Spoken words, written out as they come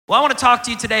Well, I want to talk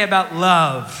to you today about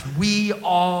love. We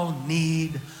all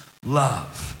need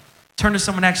love. Turn to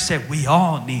someone next and say, we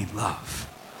all need love.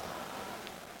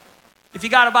 If you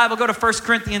got a Bible, go to 1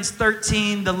 Corinthians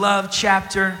 13, the love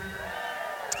chapter.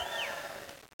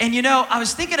 And you know, I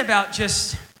was thinking about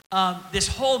just this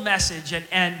whole message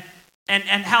and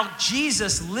how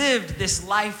Jesus lived this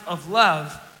life of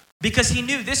love because he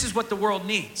knew this is what the world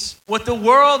needs. What the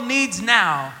world needs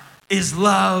now is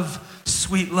love,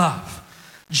 sweet love.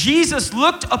 Jesus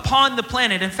looked upon the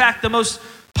planet. In fact, the most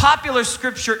popular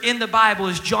scripture in the Bible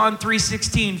is John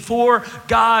 3:16. For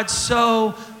God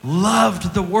so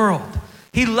loved the world.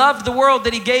 He loved the world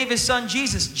that he gave his son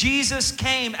Jesus. Jesus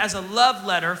came as a love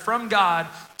letter from God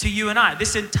to you and I.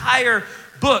 This entire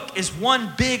book is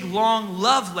one big, long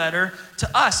love letter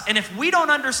to us. And if we don't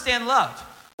understand love,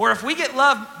 or if we get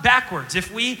love backwards,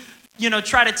 if we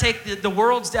try to take the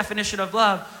world's definition of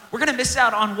love, we're going to miss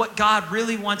out on what God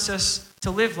really wants us to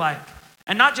live like.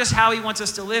 And not just how he wants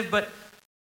us to live, but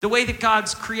the way that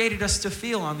God's created us to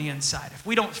feel on the inside. If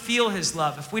we don't feel his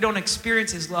love, if we don't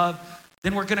experience his love,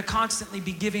 then we're going to constantly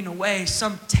be giving away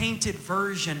some tainted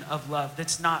version of love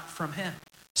that's not from him.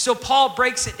 So Paul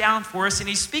breaks it down for us, and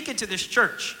he's speaking to this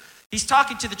church. He's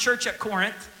talking to the church at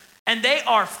Corinth, and they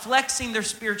are flexing their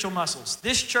spiritual muscles.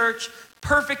 This church,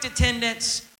 perfect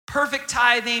attendance, perfect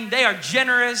tithing. They are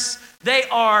generous. They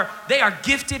are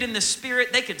gifted in the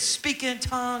spirit. They can speak in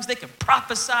tongues. They can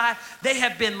prophesy. They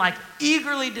have been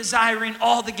eagerly desiring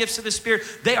all the gifts of the spirit.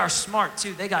 They are smart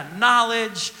too. They got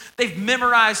knowledge. They've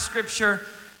memorized scripture.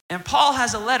 And Paul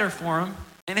has a letter for them,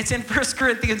 and it's in 1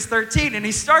 Corinthians 13. And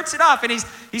he starts it off, and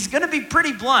he's going to be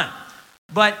pretty blunt.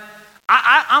 But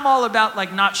I'm all about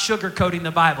not sugarcoating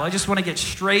the Bible. I just want to get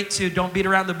straight to, don't beat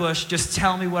around the bush. Just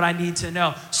tell me what I need to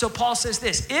know. So Paul says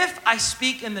this, if I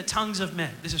speak in the tongues of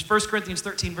men, this is 1 Corinthians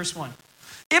 13, verse 1.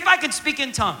 If I can speak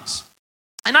in tongues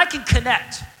and I can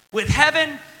connect with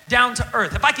heaven down to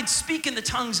earth, if I can speak in the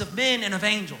tongues of men and of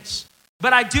angels,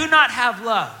 but I do not have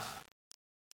love,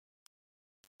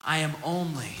 I am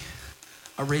only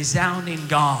a resounding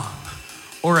gong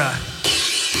or a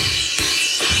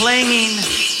clanging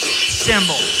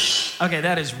cymbal. Okay,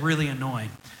 that is really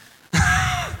annoying.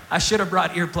 I should have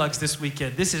brought earplugs this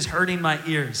weekend. This is hurting my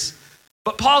ears.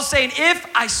 But Paul's saying, if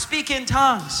I speak in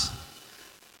tongues,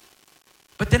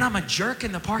 but then I'm a jerk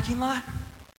in the parking lot.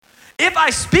 If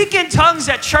I speak in tongues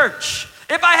at church,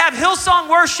 if I have Hillsong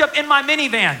worship in my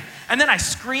minivan, and then I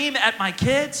scream at my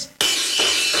kids,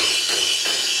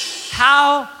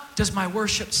 how does my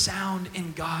worship sound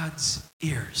in God's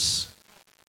ears?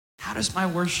 How does my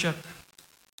worship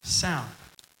sound?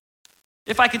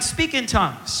 If I can speak in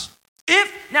tongues,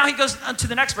 now he goes to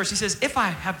the next verse, he says, if I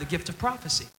have the gift of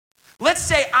prophecy. Let's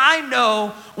say I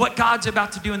know what God's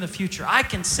about to do in the future. I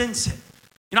can sense it.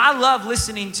 I love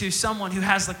listening to someone who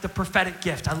has the prophetic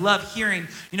gift. I love hearing,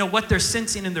 what they're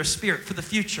sensing in their spirit for the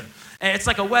future. And it's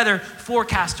like a weather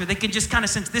forecaster. They can just kind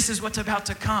of sense this is what's about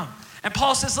to come. And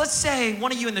Paul says, let's say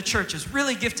one of you in the church is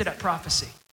really gifted at prophecy.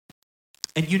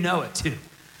 And you know it too.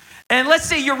 And let's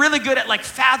say you're really good at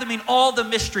fathoming all the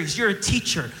mysteries. You're a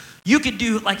teacher. You could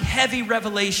do heavy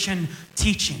revelation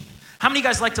teaching. How many of you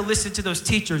guys like to listen to those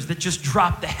teachers that just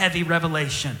drop the heavy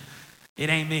revelation? It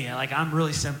ain't me. I'm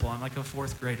really simple. I'm like a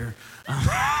fourth grader.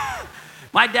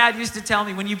 My dad used to tell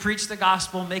me, when you preach the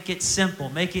gospel, make it simple,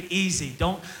 make it easy.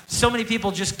 So many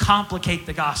people just complicate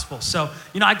the gospel. So,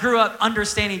 I grew up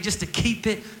understanding just to keep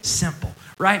it simple,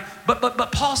 right?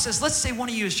 But Paul says, let's say one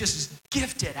of you is just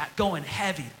gifted at going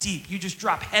heavy, deep. You just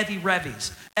drop heavy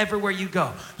revies everywhere you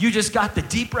go. You just got the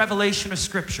deep revelation of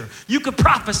scripture. You could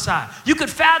prophesy. You could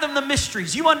fathom the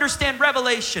mysteries. You understand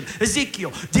Revelation,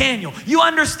 Ezekiel, Daniel. You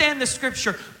understand the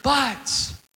scripture,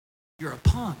 but you're a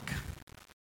punk.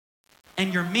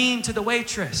 And you're mean to the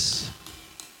waitress.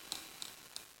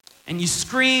 And you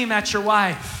scream at your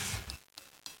wife.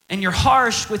 And you're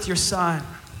harsh with your son.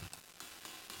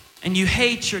 And you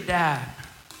hate your dad.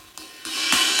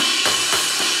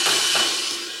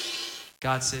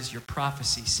 God says your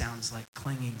prophecy sounds like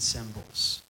clanging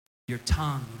cymbals. Your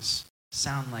tongues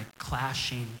sound like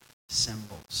clashing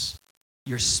cymbals.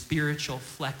 Your spiritual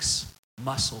flex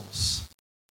muscles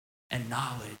and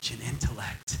knowledge and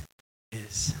intellect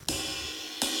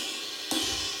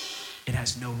it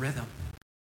has no rhythm,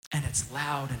 and it's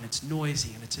loud, and it's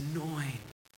noisy, and it's annoying.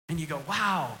 And you go,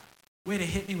 wow, way to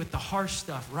hit me with the harsh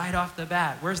stuff right off the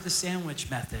bat. Where's the sandwich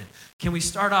method? Can we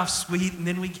start off sweet and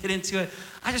then we get into it?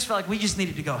 I just felt like we just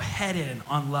needed to go head in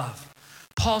on love.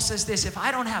 Paul says this, if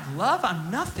I don't have love, I'm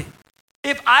nothing.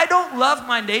 If I don't love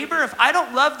my neighbor, if I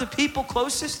don't love the people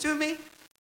closest to me,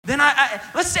 Then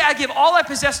let's say I give all I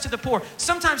possess to the poor.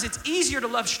 Sometimes it's easier to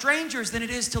love strangers than it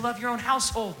is to love your own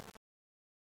household.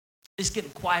 It's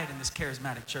getting quiet in this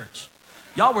charismatic church.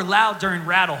 Y'all were loud during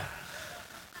rattle,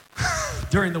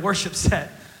 during the worship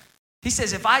set. He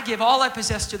says, if I give all I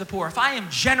possess to the poor, if I am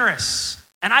generous,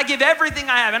 and I give everything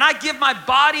I have, and I give my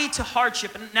body to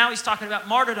hardship, and now he's talking about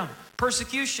martyrdom,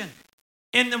 persecution.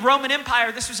 In the Roman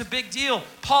Empire, this was a big deal.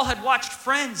 Paul had watched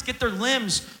friends get their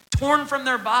limbs torn from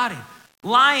their body.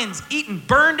 Lions eaten,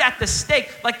 burned at the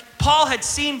stake. Like Paul had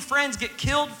seen friends get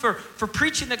killed for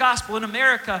preaching the gospel. In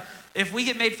America, if we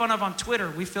get made fun of on Twitter,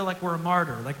 we feel like we're a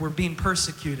martyr, like we're being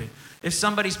persecuted. If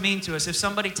somebody's mean to us, if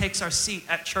somebody takes our seat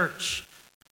at church,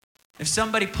 if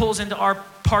somebody pulls into our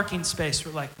parking space,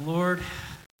 we're like, Lord,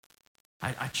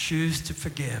 I choose to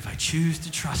forgive. I choose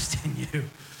to trust in you.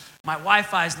 My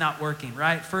Wi-Fi is not working,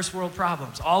 right? First world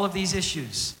problems, all of these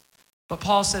issues. But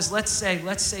Paul says, let's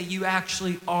say you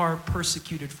actually are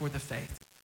persecuted for the faith.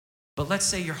 But let's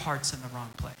say your heart's in the wrong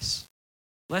place.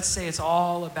 Let's say it's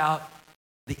all about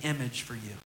the image for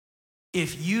you.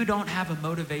 If you don't have a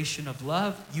motivation of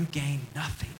love, you gain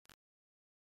nothing.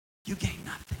 You gain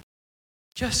nothing.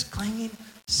 Just clinging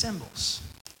symbols.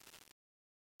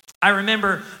 I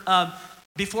remember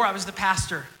before I was the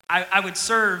pastor, I would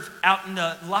serve out in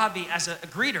the lobby as a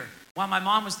greeter while my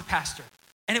mom was the pastor.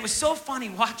 And it was so funny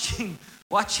watching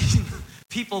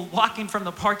people walking from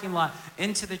the parking lot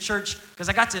into the church, because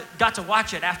I got to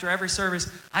watch it after every service.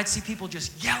 I'd see people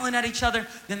just yelling at each other.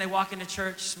 Then they walk into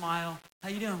church, smile. How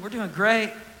you doing? We're doing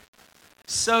great.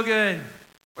 So good.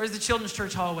 Where's the children's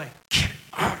church hallway?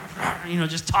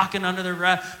 Just talking under their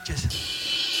breath. Just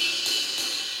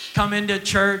come into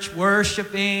church,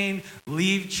 worshiping,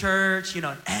 leave church,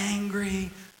 angry.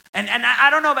 And I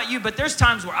don't know about you, but there's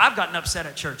times where I've gotten upset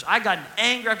at church. I've gotten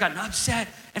angry, I've gotten upset.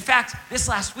 In fact, this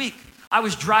last week, I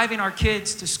was driving our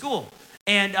kids to school,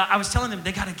 and I was telling them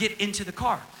they got to get into the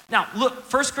car. Now,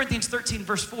 look, 1 Corinthians 13,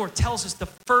 verse 4 tells us the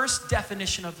first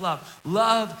definition of love.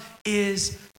 Love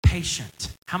is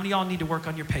patient. How many of y'all need to work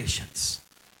on your patience?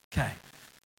 Okay.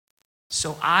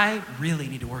 So I really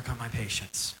need to work on my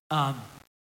patience.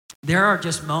 There are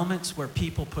just moments where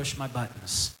people push my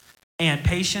buttons. And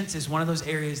patience is one of those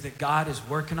areas that God is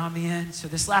working on me in. So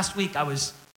this last week, I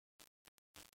was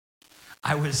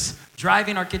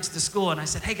driving our kids to school, and I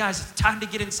said, hey guys, it's time to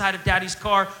get inside of Daddy's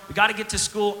car. We got to get to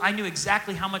school. I knew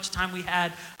exactly how much time we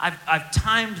had. I've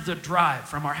timed the drive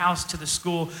from our house to the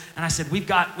school, and I said,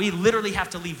 we literally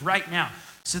have to leave right now.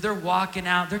 So they're walking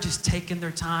out. They're just taking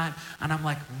their time, and I'm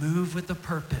like, move with a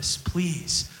purpose,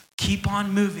 please. Keep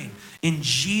on moving. In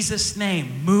Jesus'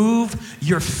 name, move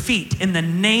your feet. In the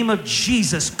name of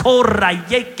Jesus,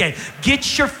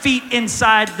 get your feet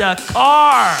inside the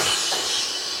car.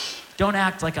 Don't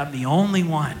act like I'm the only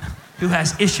one who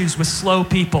has issues with slow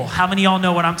people. How many of y'all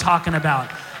know what I'm talking about?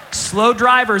 Slow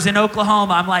drivers in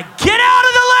Oklahoma, I'm like, get out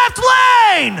of the left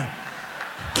lane!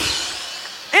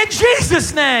 In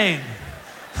Jesus' name.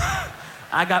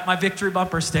 I got my victory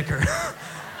bumper sticker.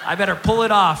 I better pull it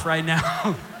off right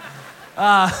now.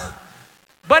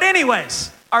 But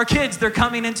anyways, our kids, they're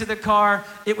coming into the car.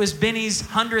 It was Benny's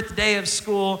 100th day of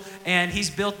school, and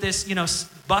he's built this,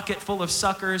 bucket full of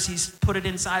suckers. He's put it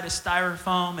inside a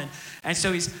styrofoam, and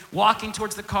so he's walking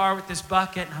towards the car with this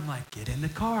bucket, and I'm like, get in the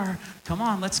car. Come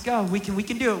on, let's go. We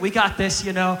can do it. We got this,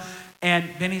 And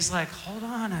Benny's like, hold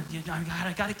on,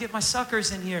 I got to get my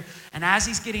suckers in here. And as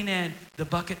he's getting in, the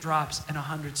bucket drops and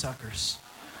 100 suckers.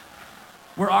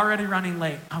 We're already running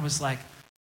late. I was like,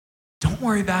 don't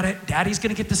worry about it. Daddy's going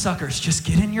to get the suckers. Just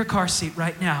get in your car seat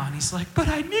right now. And he's like, but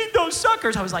I need those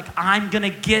suckers. I was like, I'm going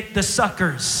to get the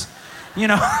suckers.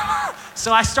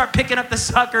 So I start picking up the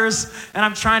suckers, and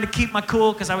I'm trying to keep my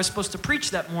cool because I was supposed to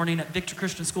preach that morning at Victory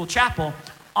Christian School Chapel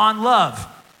on love.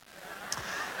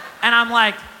 And I'm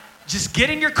like, just get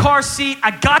in your car seat.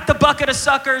 I got the bucket of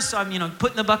suckers. So I'm,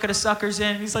 putting the bucket of suckers in.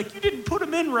 And he's like, you didn't put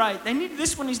them in right.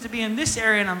 This one needs to be in this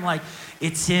area. And I'm like,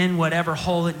 it's in whatever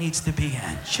hole it needs to be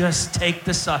in. Just take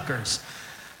the suckers.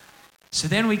 So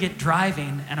then we get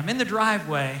driving, and I'm in the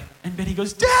driveway, and Benny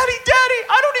goes, Daddy,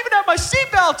 I don't even have my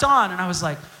seatbelt on. And I was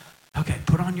like, okay,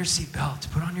 put on your seatbelt.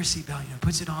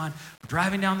 Puts it on. We're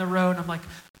driving down the road, and I'm like,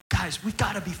 guys, we've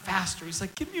got to be faster. He's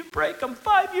like, give me a break. I'm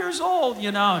 5 years old,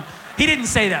 And he didn't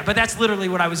say that, but that's literally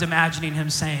what I was imagining him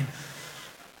saying.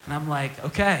 And I'm like,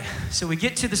 okay. So we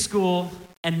get to the school,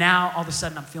 and now all of a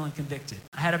sudden I'm feeling convicted.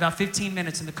 I had about 15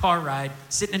 minutes in the car ride,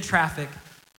 sitting in traffic,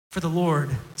 for the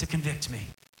Lord to convict me.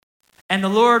 And the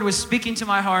Lord was speaking to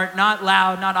my heart, not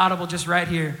loud, not audible, just right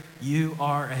here. You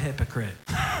are a hypocrite.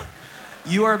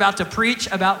 You are about to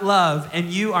preach about love, and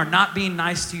you are not being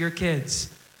nice to your kids.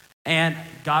 And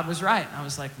God was right. I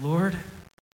was like, Lord,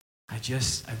 I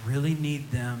really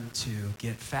need them to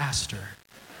get faster.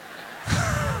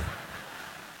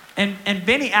 And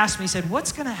Benny asked me, he said,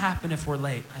 what's gonna happen if we're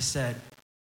late? I said,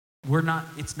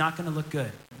 it's not gonna look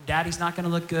good. Daddy's not gonna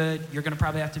look good. You're gonna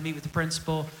probably have to meet with the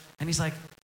principal. And he's like,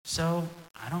 so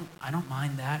I don't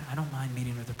mind that. I don't mind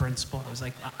meeting with the principal. I was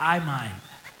like, I mind.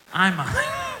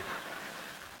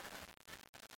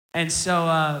 And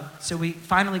so we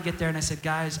finally get there and I said,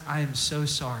 guys, I am so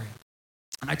sorry.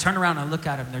 And I turn around and I look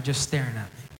at them, they're just staring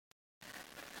at me.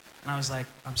 And I was like,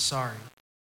 I'm sorry.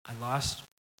 I lost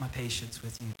my patience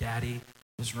with you. Daddy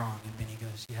was wrong. And Benny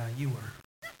goes, yeah, you were.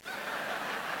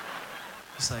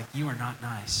 He's like, you are not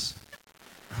nice.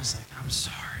 I was like, I'm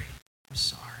sorry.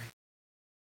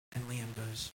 And Liam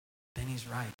goes, Benny's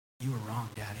right. You were wrong,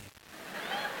 Daddy.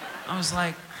 I was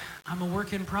like, I'm a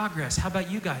work in progress. How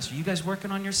about you guys? Are you guys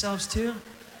working on yourselves too?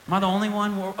 Am I the only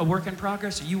one a work in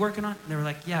progress? Are you working on it? And they were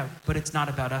like, yeah, but it's not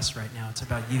about us right now. It's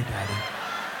about you, Daddy.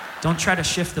 Don't try to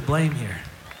shift the blame here.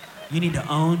 You need to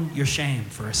own your shame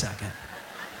for a second.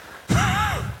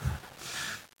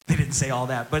 They didn't say all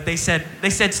that, but they said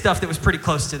stuff that was pretty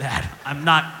close to that. I'm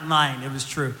not lying. It was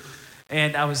true.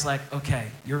 And I was like, okay,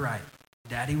 you're right.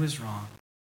 Daddy was wrong.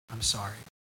 I'm sorry.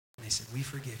 And they said, we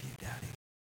forgive you, Daddy.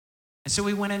 And so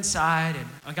we went inside, and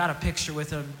I got a picture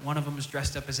with them. One of them was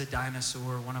dressed up as a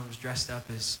dinosaur. One of them was dressed up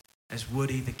as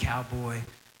Woody, the cowboy.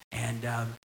 And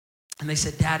they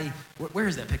said, Daddy, where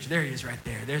is that picture? There he is right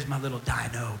there. There's my little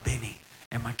dino, Benny,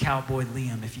 and my cowboy,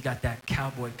 Liam. If you got that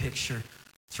cowboy picture,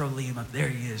 throw Liam up. There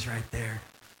he is right there.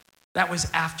 That was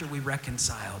after we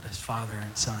reconciled as father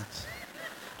and sons.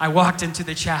 I walked into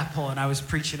the chapel, and I was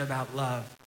preaching about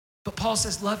love. But Paul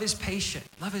says love is patient.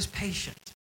 Love is patient.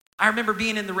 I remember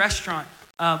being in the restaurant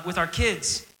with our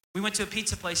kids. We went to a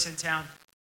pizza place in town,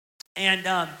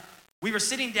 and we were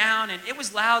sitting down, and it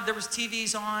was loud. There was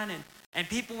TVs on, and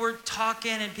people were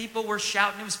talking, and people were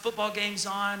shouting. It was football games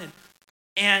on,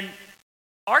 and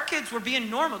our kids were being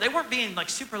normal. They weren't being like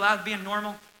super loud, being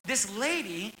normal. This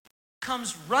lady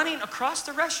comes running across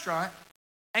the restaurant,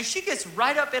 and she gets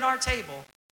right up at our table,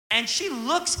 and she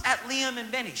looks at Liam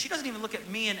and Benny. She doesn't even look at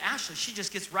me and Ashley. She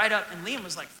just gets right up, and Liam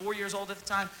was like 4 years old at the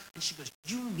time, and she goes,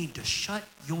 you need to shut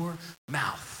your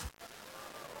mouth.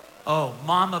 Oh,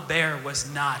 Mama Bear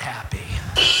was not happy.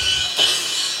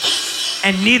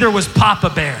 And neither was Papa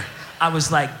Bear. I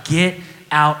was like, get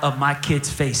out of my kids'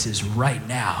 faces right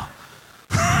now.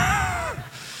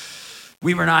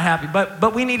 We were not happy,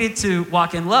 but we needed to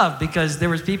walk in love because there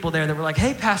was people there that were like,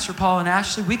 hey, Pastor Paul and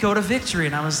Ashley, we go to Victory.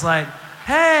 And I was like,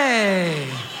 hey.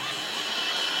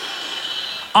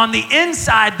 On the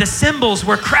inside, the cymbals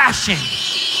were crashing.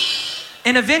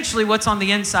 And eventually what's on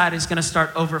the inside is gonna start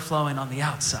overflowing on the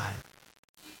outside.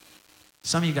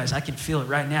 Some of you guys, I can feel it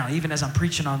right now. Even as I'm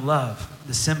preaching on love,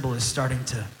 the cymbal is starting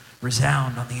to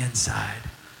resound on the inside.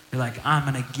 You're like, I'm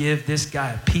gonna give this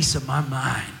guy a piece of my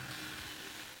mind.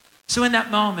 So in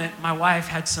that moment, my wife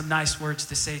had some nice words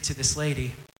to say to this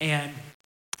lady. And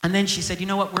then she said, you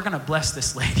know what, we're gonna bless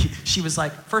this lady. She was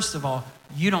like, first of all,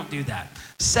 you don't do that.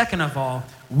 Second of all,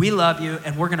 we love you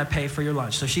and we're gonna pay for your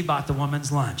lunch. So she bought the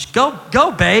woman's lunch.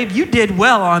 Go, babe, you did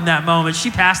well on that moment.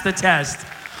 She passed the test.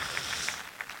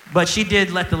 But she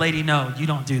did let the lady know, you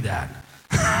don't do that.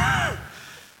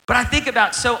 But I think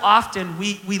about so often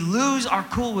we lose our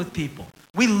cool with people.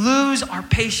 We lose our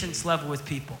patience level with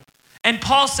people. And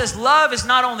Paul says love is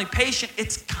not only patient,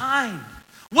 it's kind.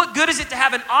 What good is it to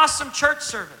have an awesome church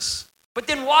service, but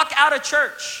then walk out of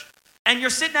church and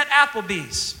you're sitting at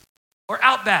Applebee's or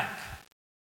Outback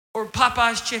or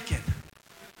Popeye's Chicken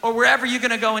or wherever you're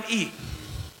gonna go and eat.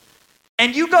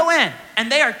 And you go in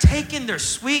and they are taking their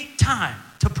sweet time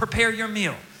to prepare your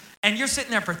meal. And you're sitting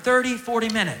there for 30, 40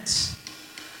 minutes.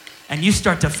 And you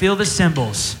start to feel the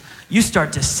cymbals. You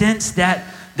start to sense that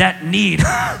need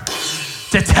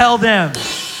to tell them,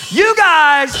 you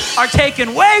guys are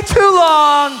taking way too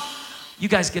long. You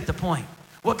guys get the point.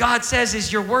 What God says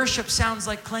is your worship sounds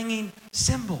like clanging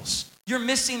cymbals. You're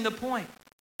missing the point.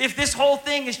 If this whole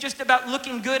thing is just about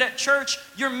looking good at church,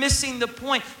 you're missing the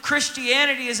point.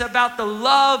 Christianity is about the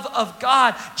love of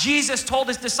God. Jesus told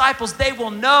his disciples, they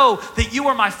will know that you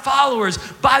are my followers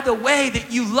by the way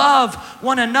that you love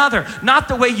one another, not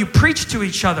the way you preach to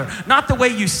each other, not the way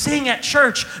you sing at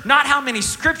church, not how many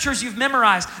scriptures you've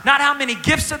memorized, not how many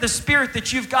gifts of the Spirit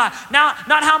that you've got,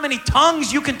 not how many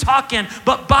tongues you can talk in,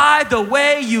 but by the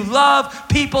way you love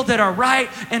people that are right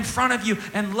in front of you.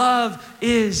 And love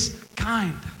is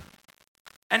kind.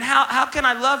 And how can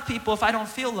I love people if I don't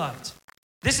feel loved?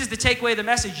 This is the takeaway of the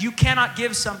message. You cannot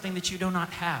give something that you do not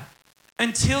have.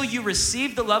 Until you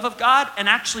receive the love of God and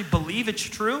actually believe it's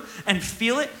true and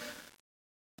feel it,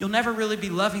 you'll never really be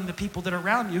loving the people that are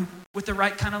around you with the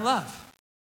right kind of love.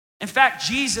 In fact,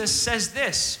 Jesus says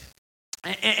this,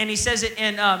 and he says it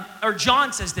in, or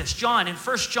John says this, John in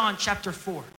 1 John chapter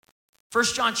 4. 1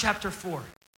 John chapter 4,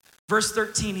 verse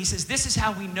 13, he says, this is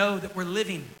how we know that we're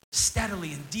living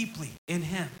steadily and deeply in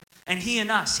him and he in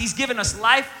us. He's given us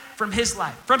life, from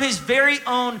his very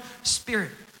own spirit.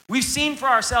 We've seen for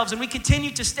ourselves, and we continue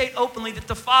to state openly that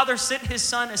the Father sent his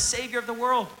Son as Savior of the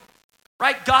world,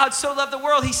 right? God so loved the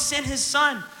world, he sent his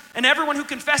Son. And everyone who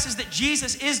confesses that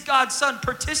Jesus is God's Son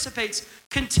participates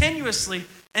continuously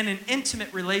in an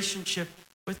intimate relationship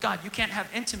with God. You can't have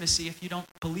intimacy if you don't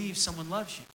believe someone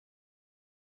loves you.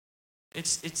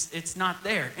 It's not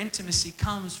there. Intimacy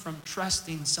comes from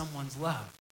trusting someone's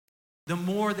love. The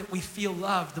more that we feel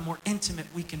loved, the more intimate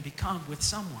we can become with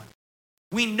someone.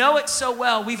 We know it so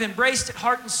well. We've embraced it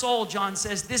heart and soul, John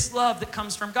says, this love that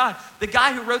comes from God. The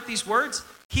guy who wrote these words,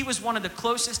 he was one of the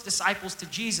closest disciples to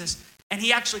Jesus, and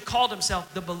he actually called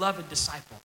himself the beloved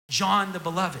disciple, John the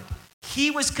Beloved. He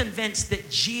was convinced that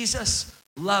Jesus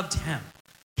loved him.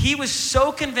 He was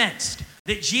so convinced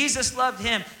that Jesus loved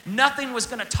him, nothing was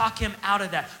going to talk him out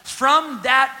of that. From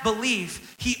that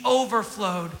belief, he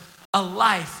overflowed a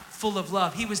life full of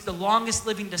love. He was the longest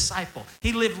living disciple.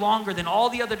 He lived longer than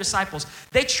all the other disciples.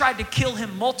 They tried to kill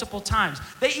him multiple times.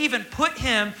 They even put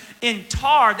him in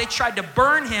tar. They tried to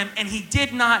burn him, and he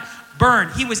did not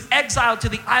burn. He was exiled to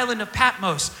the island of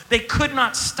Patmos. They could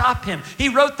not stop him. He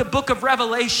wrote the book of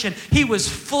Revelation. He was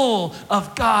full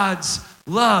of God's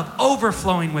love,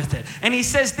 overflowing with it. And he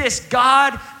says this,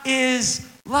 God is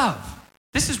love.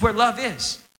 This is where love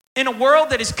is. In a world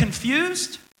that is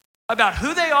confused about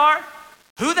who they are,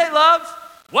 who they love,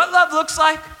 what love looks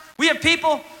like. We have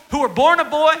people who are born a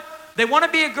boy, they want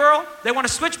to be a girl, they want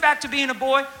to switch back to being a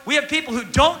boy. We have people who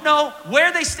don't know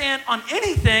where they stand on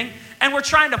anything, and we're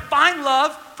trying to find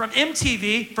love from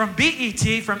MTV, from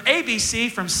BET, from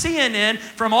ABC, from CNN,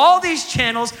 from all these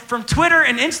channels, from Twitter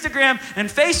and Instagram and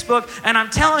Facebook. And I'm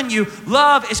telling you,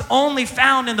 love is only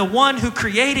found in the one who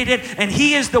created it, and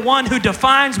he is the one who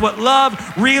defines what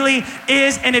love really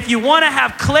is. And if you want to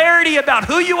have clarity about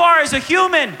who you are as a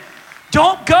human,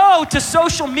 don't go to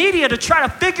social media to try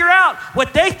to figure out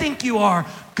what they think you are.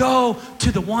 Go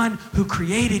to the one who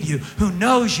created you, who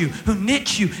knows you, who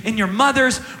knit you in your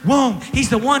mother's womb. He's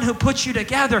the one who put you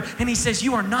together, and he says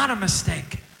you are not a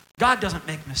mistake. God doesn't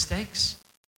make mistakes.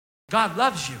 God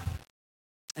loves you,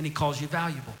 and he calls you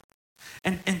valuable.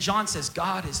 And John says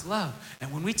God is love.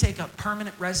 And when we take up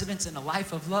permanent residence in a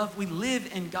life of love, we live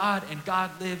in God, and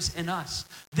God lives in us.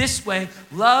 This way,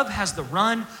 love has the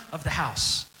run of the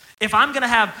house. If I'm going to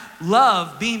have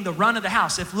love being the run of the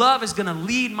house, if love is going to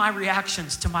lead my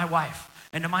reactions to my wife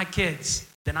and to my kids,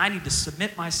 then I need to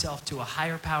submit myself to a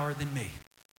higher power than me.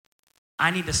 I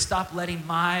need to stop letting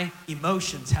my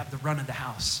emotions have the run of the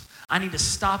house. I need to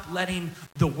stop letting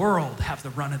the world have the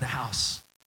run of the house.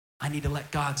 I need to let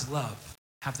God's love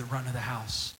have the run of the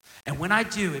house. And when I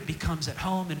do, it becomes at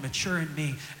home and mature in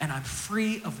me, and I'm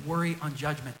free of worry on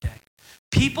Judgment Day.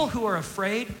 People who are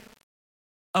afraid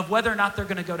of whether or not they're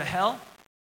going to go to hell,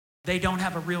 they don't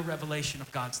have a real revelation of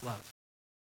God's love.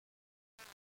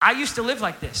 I used to live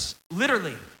like this.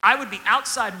 Literally, I would be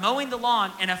outside mowing the lawn,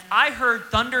 and if I heard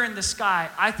thunder in the sky,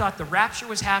 I thought the rapture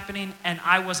was happening and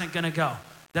I wasn't going to go.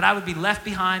 That I would be left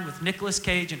behind with Nicolas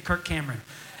Cage and Kirk Cameron.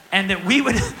 And that we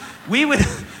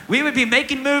would be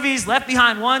making movies, Left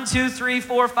Behind 1, 2, 3,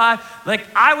 4, 5. Like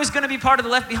I was going to be part of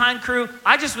the Left Behind crew.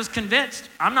 I just was convinced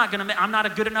I'm not a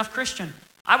good enough Christian.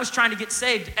 I was trying to get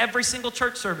saved every single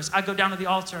church service. I'd go down to the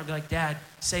altar and be like, Dad,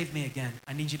 save me again.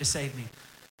 I need you to save me.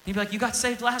 He'd be like, you got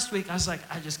saved last week. I was like,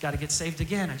 I just got to get saved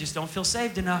again. I just don't feel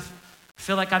saved enough. I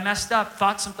feel like I messed up,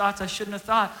 thought some thoughts I shouldn't have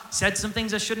thought, said some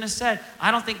things I shouldn't have said. I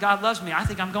don't think God loves me. I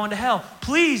think I'm going to hell.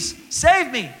 Please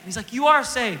save me. And he's like, you are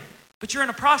saved, but you're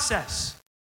in a process.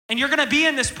 And you're going to be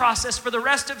in this process for the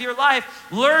rest of your life,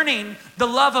 learning the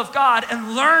love of God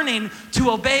and learning to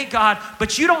obey God.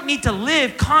 But you don't need to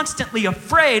live constantly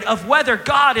afraid of whether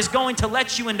God is going to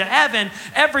let you into heaven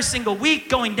every single week,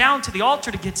 going down to the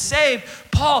altar to get saved.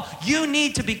 Paul, you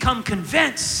need to become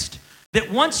convinced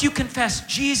that once you confess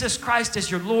Jesus Christ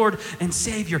as your Lord and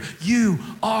Savior, you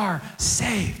are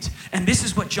saved. And this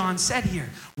is what John said here.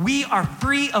 We are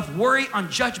free of worry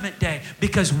on Judgment Day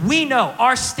because we know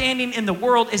our standing in the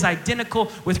world is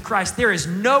identical with Christ. There is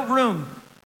no room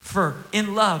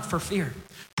in love for fear.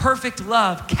 Perfect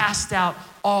love casts out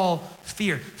all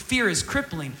fear. Fear is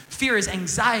crippling. Fear is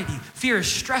anxiety. Fear is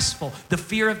stressful. The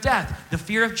fear of death, the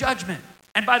fear of judgment.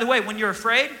 And by the way, when you're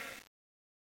afraid,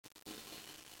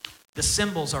 the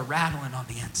cymbals are rattling on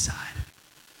the inside.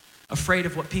 Afraid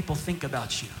of what people think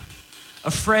about you.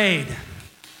 Afraid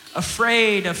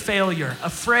afraid of failure,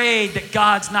 afraid that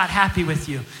God's not happy with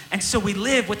you. And so we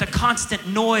live with a constant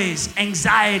noise,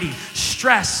 anxiety,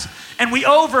 stress, and we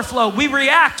overflow. We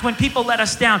react when people let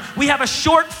us down. We have a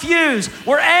short fuse.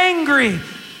 We're angry.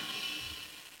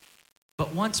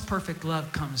 But once perfect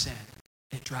love comes in,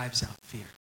 it drives out fear.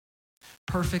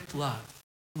 Perfect love.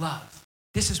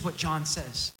 This is what John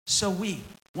says. So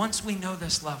once we know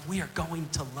this love, we are going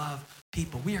to love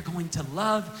people. We are going to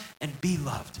love and be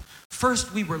loved.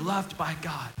 First, we were loved by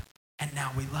God, and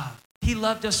now we love. He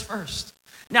loved us first.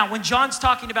 Now, when John's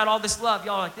talking about all this love,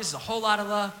 y'all are like, this is a whole lot of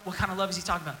love. What kind of love is he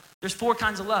talking about? There's 4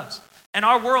 kinds of loves, and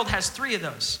our world has 3 of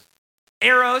those.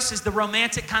 Eros is the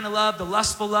romantic kind of love, the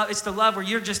lustful love. It's the love where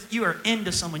you are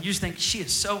into someone. You just think, she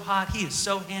is so hot, he is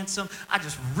so handsome. I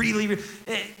just really,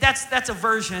 that's a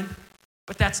version,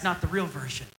 but that's not the real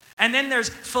version. And then there's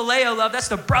phileo love. That's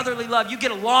the brotherly love. You get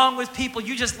along with people.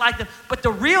 You just like them. But the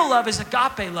real love is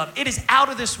agape love. It is out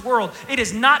of this world. It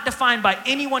is not defined by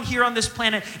anyone here on this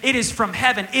planet. It is from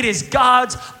heaven. It is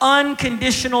God's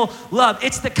unconditional love.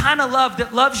 It's the kind of love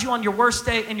that loves you on your worst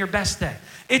day and your best day.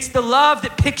 It's the love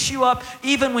that picks you up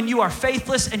even when you are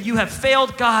faithless and you have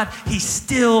failed God. He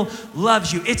still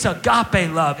loves you. It's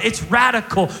agape love. It's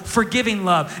radical, forgiving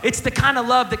love. It's the kind of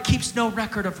love that keeps no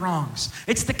record of wrongs.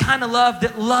 It's the kind of love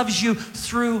that loves you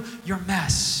through your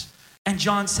mess. And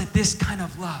John said this kind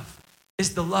of love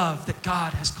is the love that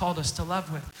God has called us to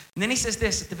love with. And then he says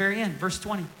this at the very end, verse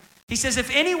 20. He says,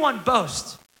 if anyone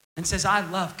boasts and says, I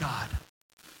love God,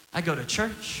 I go to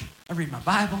church, I read my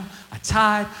Bible, I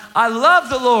tithe, I love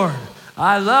the Lord.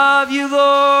 I love you,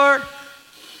 Lord.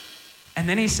 And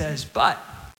then he says, but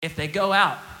if they go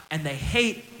out and they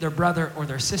hate their brother or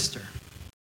their sister,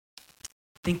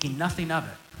 thinking nothing of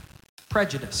it,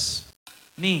 prejudice,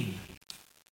 mean,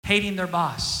 hating their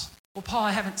boss. Well, Paul,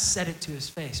 I haven't said it to his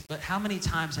face, but how many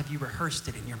times have you rehearsed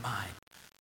it in your mind?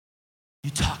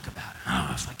 You talk about it.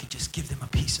 Oh, if I could just give them a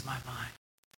piece of my mind.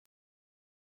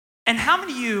 And how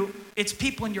many of you, it's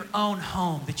people in your own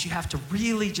home that you have to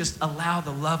really just allow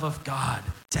the love of God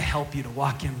to help you to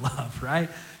walk in love, right?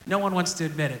 No one wants to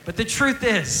admit it. But the truth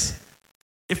is,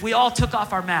 if we all took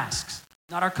off our masks,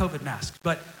 not our COVID masks,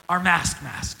 but our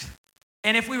masks,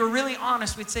 and if we were really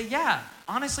honest, we'd say, yeah,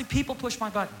 honestly, people push my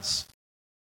buttons.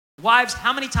 Wives,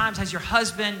 how many times has your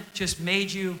husband just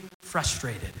made you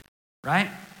frustrated, right?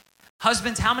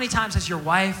 Husbands, how many times has your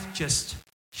wife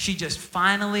she just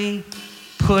finally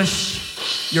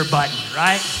push your button,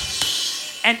 right?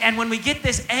 And when we get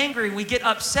this angry, we get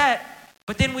upset,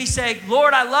 but then we say,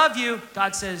 Lord, I love you.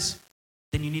 God says,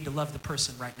 then you need to love the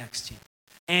person right next to you.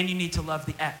 And you need to love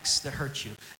the ex that hurt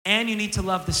you. And you need to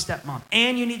love the stepmom.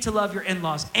 And you need to love your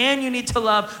in-laws. And you need to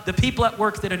love the people at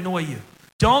work that annoy you.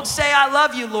 Don't say, I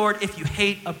love you, Lord, if you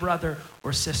hate a brother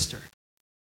or sister.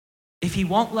 If he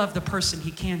won't love the person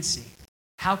he can see,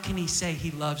 how can he say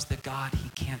he loves the God he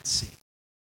can't see?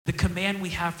 The command we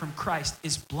have from Christ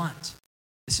is blunt.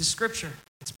 This is scripture.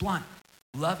 It's blunt.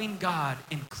 Loving God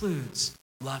includes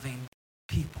loving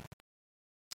people.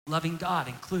 Loving God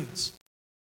includes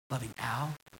loving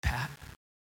Al, Pat,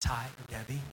 Ty,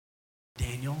 Debbie,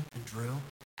 Daniel and Drew,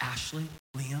 Ashley,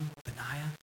 Liam,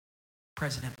 Benaiah,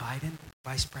 President Biden,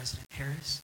 Vice President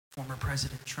Harris, former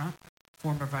President Trump,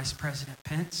 former Vice President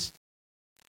Pence.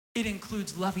 It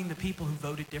includes loving the people who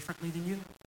voted differently than you.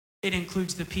 It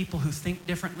includes the people who think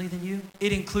differently than you.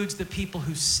 It includes the people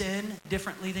who sin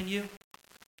differently than you.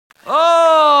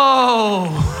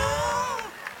 Oh!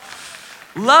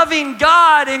 Loving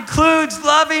God includes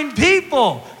loving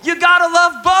people. You gotta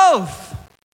love both.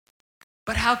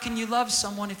 But how can you love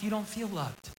someone if you don't feel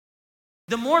loved?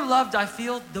 The more loved I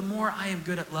feel, the more I am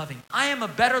good at loving. I am a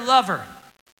better lover.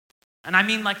 And I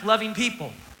mean like loving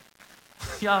people.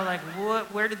 Y'all are like,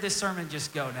 what? Where did this sermon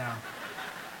just go now?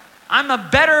 I'm a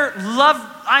better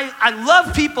I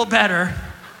love people better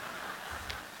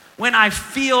when I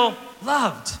feel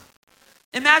loved.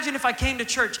 Imagine if I came to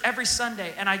church every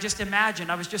Sunday and I just imagined,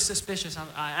 I was just suspicious.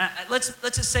 Let's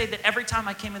just say that every time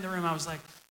I came in the room, I was like,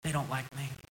 they don't like me.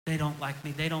 They don't like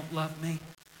me. They don't love me.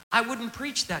 I wouldn't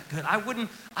preach that good. I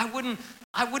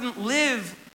wouldn't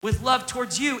live with love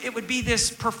towards you. It would be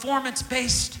this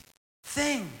performance-based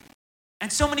thing.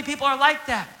 And so many people are like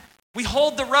that. We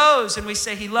hold the rose and we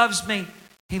say, he loves me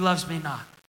not.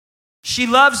 She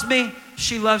loves me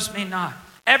not.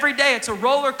 Every day it's a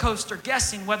roller coaster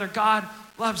guessing whether God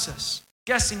loves us,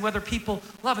 guessing whether people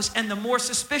love us. And the more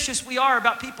suspicious we are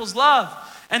about people's love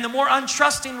and the more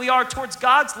untrusting we are towards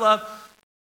God's love,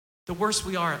 the worse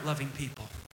we are at loving people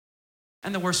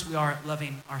and the worse we are at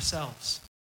loving ourselves.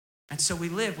 And so we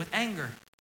live with anger.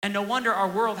 And no wonder our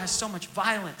world has so much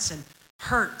violence and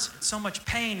hurt, and so much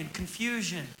pain and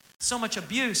confusion, so much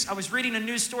abuse. I was reading a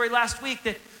news story last week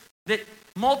that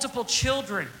multiple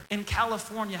children in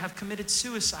California have committed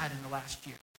suicide in the last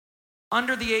year,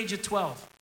 under the age of 12.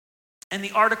 And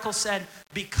the article said,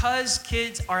 because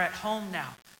kids are at home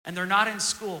now and they're not in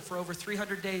school for over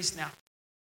 300 days now,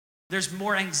 there's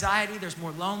more anxiety, there's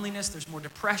more loneliness, there's more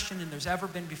depression than there's ever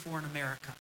been before in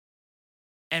America.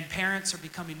 And parents are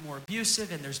becoming more abusive,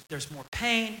 and there's more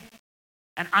pain.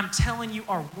 And I'm telling you,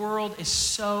 our world is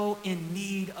so in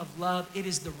need of love. It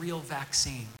is the real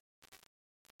vaccine.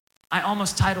 I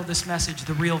almost titled this message,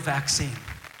 The Real Vaccine.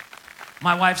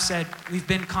 My wife said, we've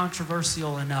been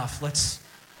controversial enough. Let's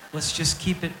just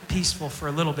keep it peaceful for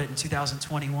a little bit in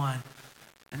 2021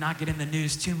 and not get in the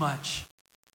news too much.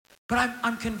 But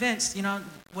I'm convinced,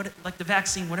 like the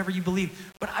vaccine, whatever you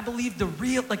believe, but I believe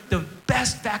the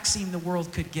best vaccine the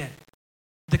world could get,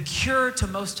 the cure to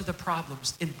most of the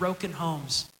problems in broken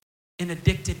homes, in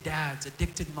addicted dads,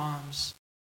 addicted moms,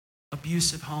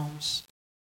 abusive homes,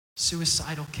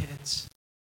 suicidal kids.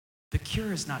 The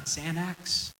cure is not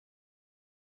Xanax.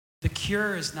 The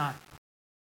cure is not,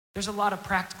 there's a lot of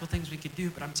practical things we could do,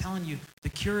 but I'm telling you, the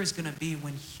cure is going to be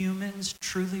when humans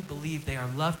truly believe they are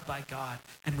loved by God,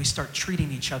 and we start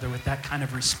treating each other with that kind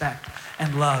of respect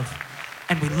and love.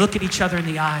 And we look at each other in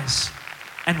the eyes,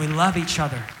 and we love each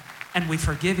other, and we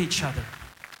forgive each other.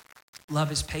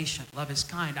 Love is patient. Love is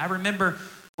kind. I remember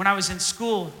when I was in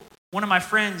school, one of my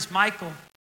friends, Michael,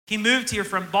 he moved here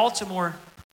from Baltimore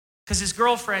because his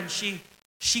girlfriend,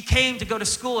 she came to go to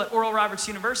school at Oral Roberts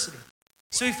University.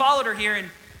 So he followed her here,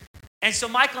 and so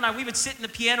Michael and I, we would sit in the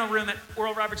piano room at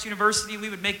Oral Roberts University. We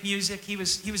would make music. He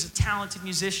was a talented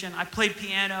musician. I played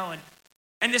piano.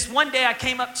 And this one day I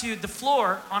came up to the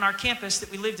floor on our campus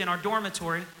that we lived in, our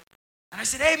dormitory. And I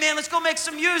said, hey man, let's go make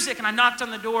some music. And I knocked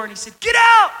on the door and he said, get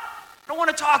out. I don't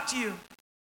want to talk to you.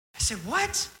 I said,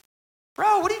 what?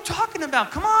 Bro, what are you talking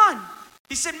about? Come on.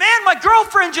 He said, man, my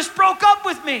girlfriend just broke up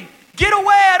with me. Get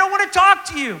away. I don't want to talk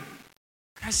to you.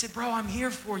 And I said, bro, I'm here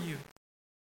for you.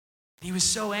 He was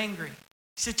so angry.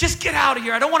 He said, just get out of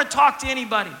here. I don't want to talk to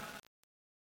anybody.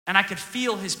 And I could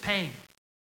feel his pain.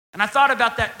 And I thought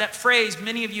about that phrase.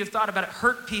 Many of you have thought about it.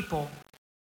 Hurt people.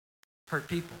 Hurt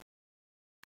people.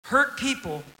 Hurt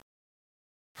people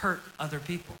hurt other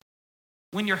people.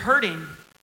 When you're hurting,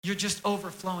 you're just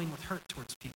overflowing with hurt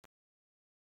towards people.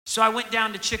 So I went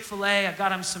down to Chick-fil-A. I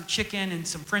got him some chicken and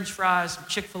some French fries, some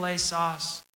Chick-fil-A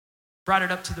sauce. Brought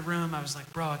it up to the room. I was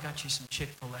like, bro, I got you some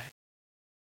Chick-fil-A.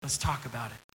 Let's talk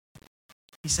about it.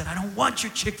 He said, I don't want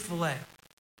your Chick-fil-A.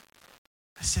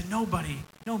 I said, nobody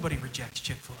rejects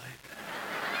Chick-fil-A.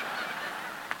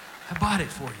 I bought it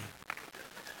for you.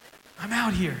 I'm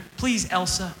out here. Please,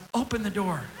 Elsa, open the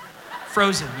door.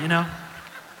 Frozen,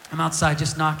 I'm outside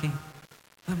just knocking.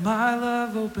 Let my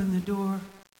love open the door.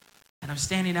 And I'm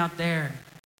standing out there.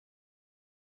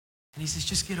 And he says,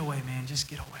 just get away, man. Just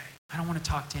get away. I don't want to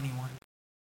talk to anyone.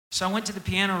 So I went to the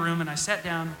piano room and I sat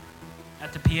down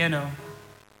at the piano.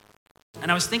 And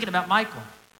I was thinking about Michael.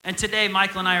 And today,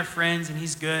 Michael and I are friends, and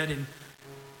he's good.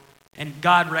 And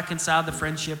God reconciled the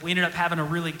friendship. We ended up having a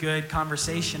really good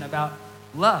conversation about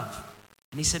love.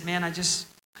 And he said, man, I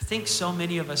think so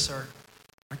many of us are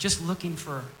just looking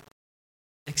for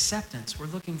acceptance. We're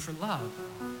looking for love.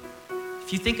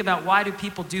 If you think about why do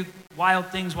people do wild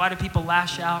things, why do people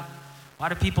lash out, why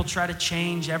do people try to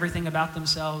change everything about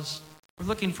themselves, we're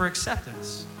looking for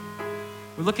acceptance.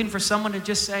 We're looking for someone to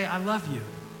just say, I love you.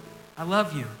 I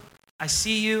love you. I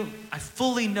see you. I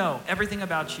fully know everything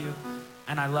about you,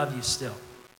 and I love you still.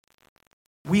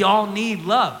 We all need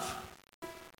love.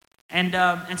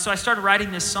 And so I started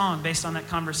writing this song based on that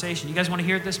conversation. You guys want to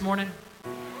hear it this morning?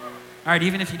 All right,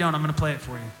 even if you don't, I'm going to play it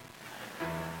for you.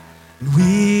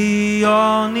 We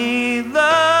all need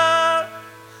love.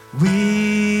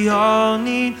 We all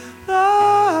need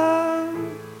love.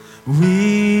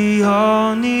 We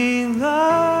all need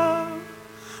love.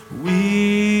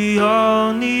 We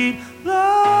all need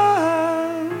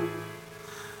love.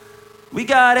 We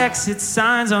got exit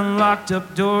signs on locked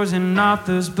up doors and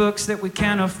authors' books that we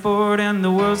can't afford, and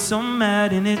the world's so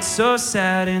mad and it's so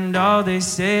sad, and all they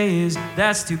say is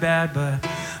that's too bad. But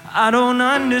I don't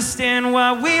understand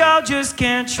why we all just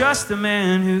can't trust the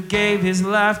man who gave his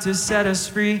life to set us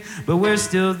free. But we're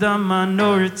still the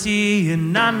minority,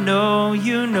 and I know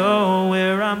you know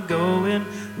where I'm going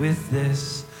with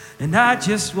this. And I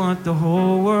just want the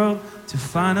whole world to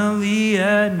finally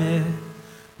admit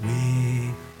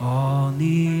we all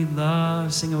need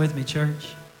love. Sing it with me,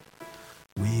 church.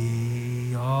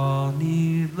 We all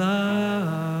need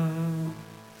love.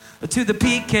 to the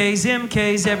PKs,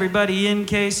 MKs, everybody, in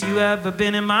case you ever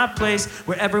been in my place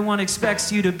where everyone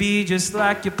expects you to be just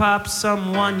like your pop,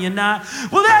 someone you're not.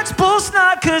 Well, that's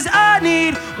bullsnot, cause I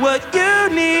need what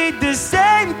you need, the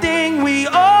same thing we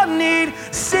all need.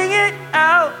 Sing it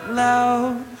out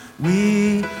loud.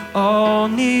 We all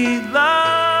need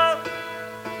love.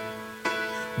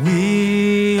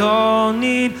 We all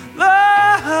need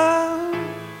love.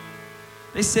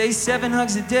 They say 7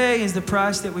 hugs a day is the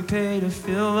price that we pay to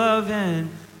feel love and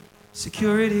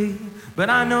security. But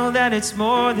I know that it's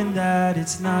more than that.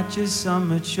 It's not just some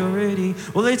maturity.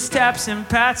 Well, it's taps and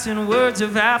pats and words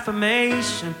of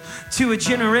affirmation to a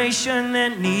generation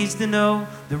that needs to know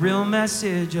the real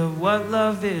message of what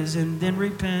love is, and then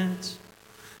repents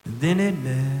and then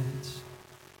admits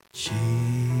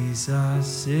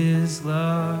Jesus is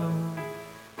love.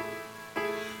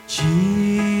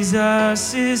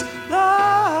 Jesus is love.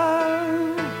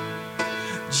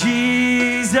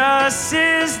 Jesus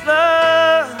is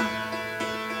love.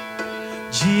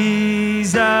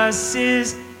 Jesus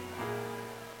is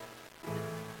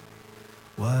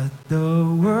what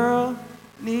the world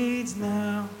needs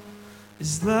now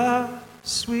is love,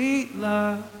 sweet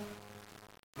love.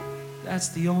 That's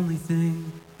the only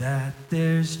thing that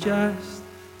there's just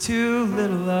too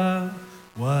little of.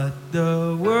 What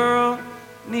the world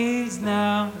needs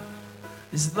now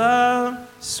is love,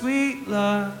 sweet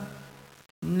love,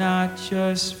 not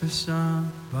just for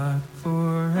some, but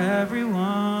for everyone.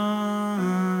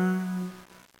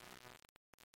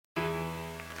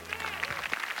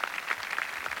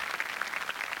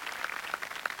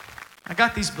 I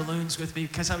got these balloons with me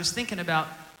because I was thinking about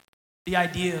the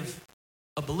idea of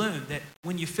a balloon that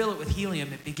when you fill it with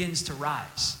helium, it begins to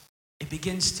rise. It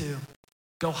begins to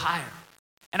go higher.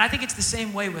 And I think it's the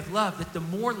same way with love, that the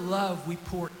more love we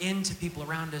pour into people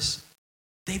around us,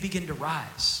 they begin to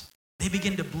rise. They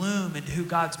begin to bloom into who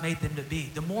God's made them to be.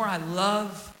 The more I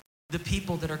love the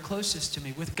people that are closest to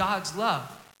me with God's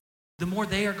love, the more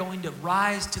they are going to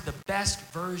rise to the best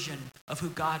version of who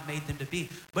God made them to be.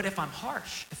 But if I'm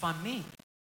harsh, if I'm mean,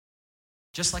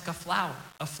 just like a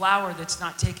flower that's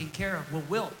not taken care of will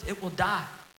wilt, it will die.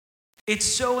 It's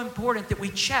so important that we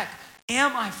check,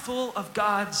 am I full of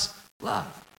God's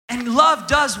love? And love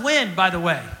does win, by the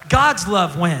way. God's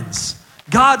love wins.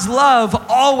 God's love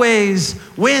always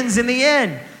wins in the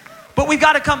end. But we've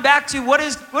got to come back to what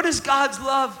does God's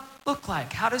love look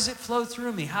like? How does it flow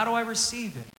through me? How do I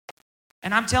receive it?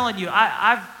 And I'm telling you,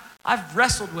 I've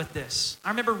wrestled with this. I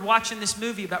remember watching this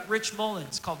movie about Rich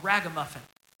Mullins called Ragamuffin.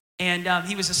 And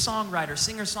he was a songwriter,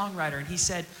 singer-songwriter. And he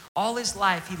said all his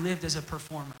life he lived as a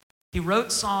performer. He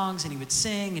wrote songs and he would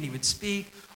sing and he would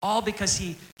speak, all because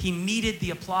he needed the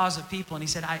applause of people. And he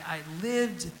said, I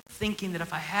lived thinking that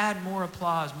if I had more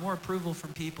applause, more approval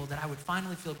from people, that I would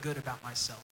finally feel good about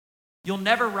myself. You'll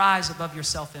never rise above your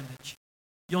self-image.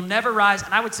 You'll never rise,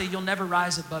 and I would say you'll never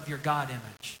rise above your God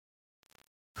image.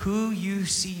 Who you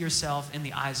see yourself in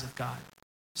the eyes of God.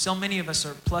 So many of us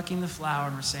are plucking the flower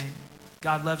and we're saying,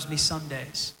 God loves me some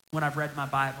days when I've read my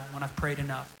Bible, when I've prayed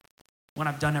enough, when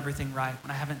I've done everything right,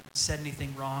 when I haven't said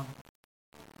anything wrong.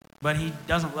 But he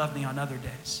doesn't love me on other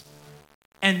days.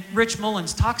 And Rich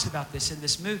Mullins talks about this in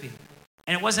this movie.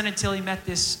 And it wasn't until he met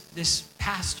this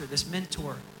pastor, this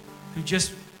mentor, who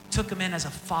just took him in as a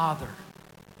father.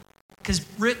 Because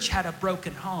Rich had a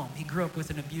broken home. He grew up with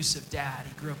an abusive dad.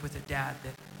 He grew up with a dad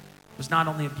that was not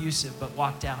only abusive, but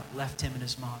walked out, left him and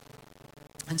his mom.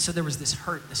 And so there was this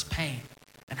hurt, this pain.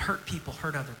 And hurt people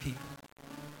hurt other people.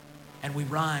 And we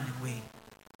run and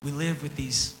we live with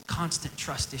these constant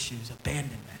trust issues,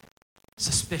 abandonment,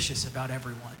 suspicious about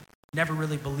everyone, never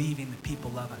really believing that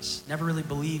people love us, never really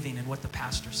believing in what the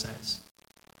pastor says.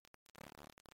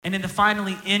 And in the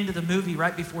finally end of the movie,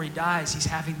 right before he dies, he's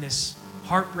having this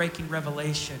heartbreaking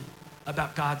revelation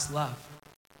about God's love.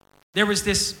 There was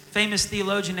this famous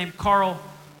theologian named Karl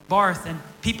Barth, and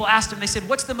people asked him, they said,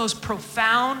 what's the most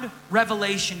profound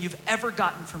revelation you've ever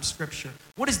gotten from Scripture?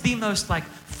 What is the most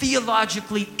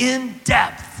theologically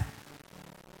in-depth,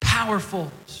 powerful,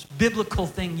 biblical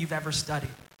thing you've ever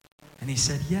studied? And he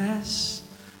said, yes,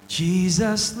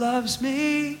 Jesus loves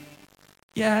me.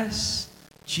 Yes,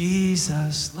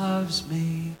 Jesus loves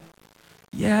me.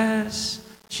 Yes,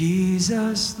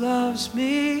 Jesus loves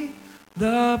me.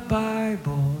 The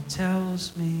Bible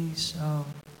tells me so.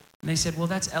 And they said, well,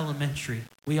 that's elementary.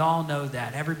 We all know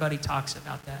that. Everybody talks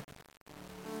about that.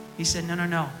 He said,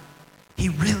 no. He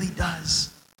really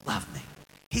does love me.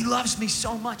 He loves me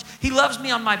so much. He loves me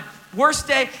on my worst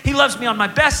day. He loves me on my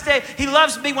best day. He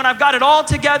loves me when I've got it all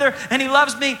together. And he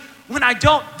loves me when I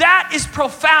don't. That is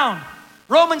profound.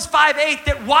 Romans 5:8,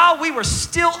 that while we were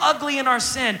still ugly in our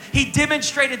sin, he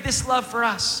demonstrated this love for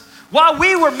us. While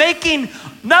we were making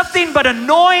nothing but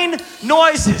annoying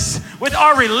noises with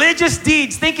our religious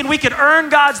deeds, thinking we could earn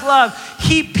God's love,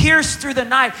 he pierced through the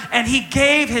night and he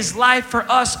gave his life for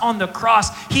us on the cross.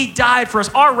 He died for us.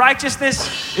 Our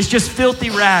righteousness is just filthy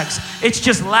rags. It's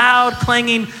just loud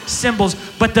clanging cymbals.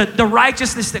 But the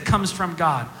righteousness that comes from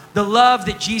God, the love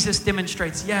that Jesus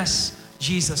demonstrates, yes,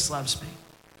 Jesus loves me.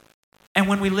 And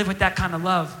when we live with that kind of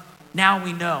love, now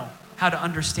we know how to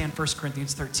understand 1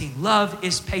 Corinthians 13. Love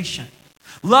is patient.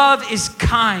 Love is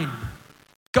kind.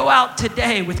 Go out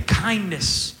today with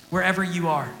kindness wherever you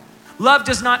are. Love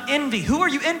does not envy. Who are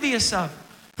you envious of?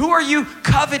 Who are you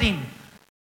coveting?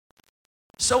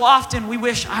 So often I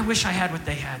wish I had what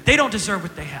they had. They don't deserve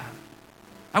what they have.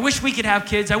 I wish we could have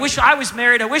kids. I wish I was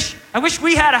married. I wish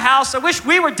we had a house. I wish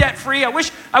we were debt free. I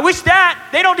wish that.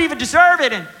 They don't even deserve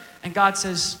it. And God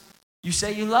says, you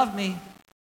say you love me,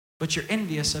 but you're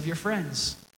envious of your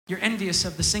friends. You're envious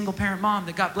of the single parent mom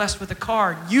that got blessed with a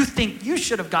car. You think you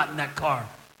should have gotten that car.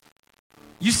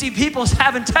 You see people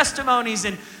having testimonies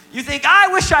and you think,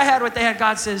 I wish I had what they had.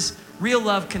 God says, real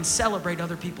love can celebrate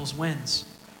other people's wins.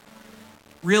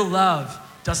 Real love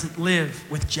doesn't live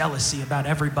with jealousy about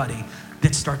everybody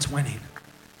that starts winning.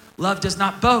 Love does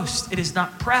not boast. It is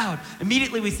not proud.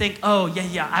 Immediately we think, oh,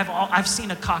 yeah, I've seen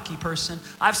a cocky person.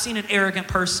 I've seen an arrogant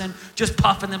person just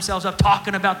puffing themselves up,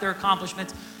 talking about their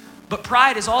accomplishments. But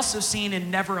pride is also seen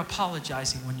in never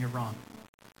apologizing when you're wrong.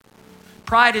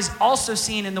 Pride is also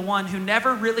seen in the one who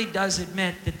never really does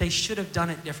admit that they should have done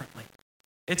it differently.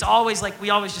 It's always like we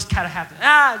always just kind of have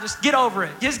to, just get over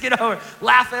it. Just get over it.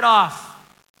 Laugh it off.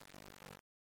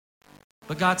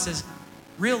 But God says,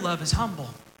 real love is humble.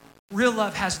 Real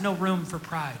love has no room for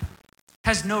pride,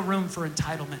 has no room for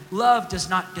entitlement. Love does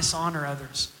not dishonor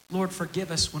others. Lord,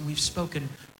 forgive us when we've spoken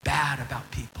bad about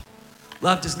people.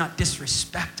 Love does not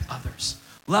disrespect others.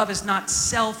 Love is not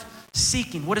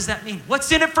self-seeking. What does that mean?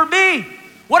 What's in it for me?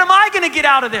 What am I going to get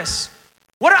out of this?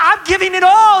 I'm giving it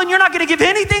all and you're not going to give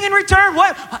anything in return.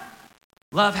 What?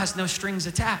 Love has no strings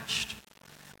attached.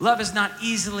 Love is not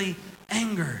easily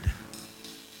angered.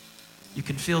 You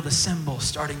can feel the cymbal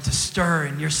starting to stir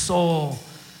in your soul.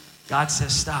 God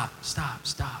says, stop.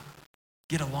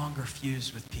 Get a longer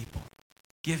fuse with people.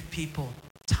 Give people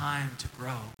time to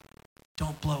grow.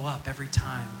 Don't blow up every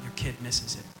time your kid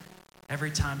misses it.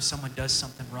 Every time someone does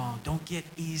something wrong. Don't get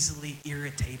easily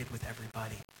irritated with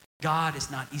everybody. God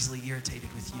is not easily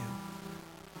irritated with you.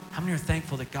 How many are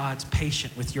thankful that God's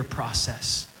patient with your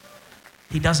process?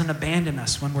 He doesn't abandon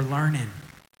us when we're learning.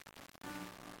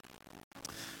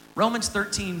 Romans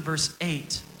 13 verse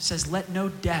 8 says, let no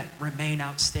debt remain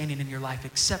outstanding in your life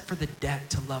except for the debt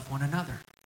to love one another.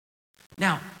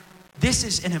 Now, this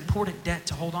is an important debt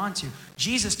to hold on to.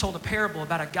 Jesus told a parable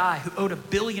about a guy who owed $1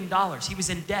 billion. He was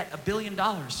in debt $1 billion.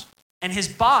 And his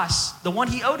boss, the one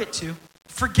he owed it to,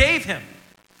 forgave him.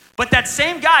 But that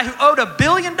same guy who owed $1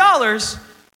 billion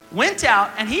went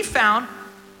out and he found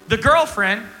the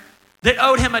girlfriend that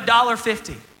owed him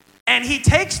 $1.50. And he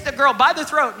takes the girl by the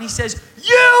throat and he says,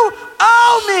 you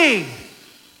owe me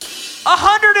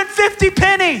 150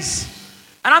 pennies.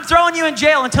 And I'm throwing you in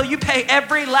jail until you pay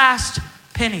every last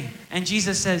penny. And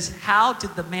Jesus says, how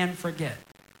did the man forget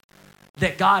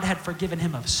that God had forgiven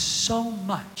him of so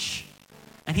much?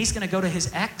 And he's going to go to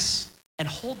his ex and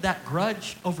hold that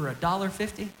grudge over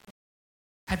 $1.50?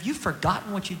 Have you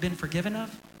forgotten what you've been forgiven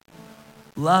of?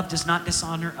 Love does not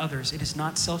dishonor others. It is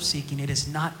not self-seeking. It is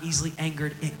not easily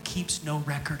angered. It keeps no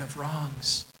record of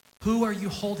wrongs. Who are you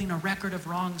holding a record of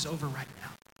wrongs over right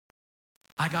now?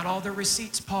 I got all the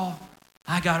receipts, Paul.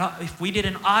 If we did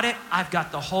an audit, I've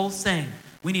got the whole thing.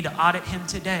 We need to audit him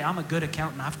today. I'm a good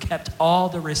accountant. I've kept all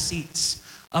the receipts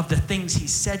of the things he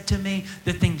said to me,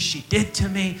 the things she did to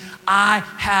me. I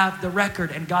have the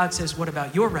record. And God says, what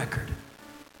about your record?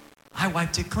 I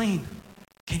wiped it clean.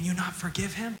 Can you not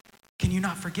forgive him? Can you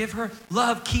not forgive her?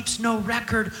 Love keeps no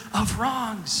record of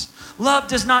wrongs. Love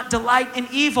does not delight in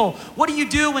evil. What do you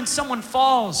do when someone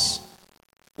falls?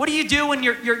 What do you do when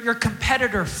your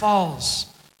competitor falls?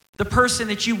 The person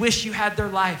that you wish you had their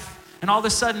life, and all of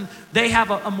a sudden they have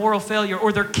a moral failure,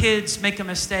 or their kids make a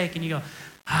mistake, and you go,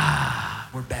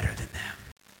 we're better than them.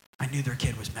 I knew their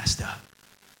kid was messed up.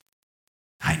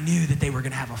 I knew that they were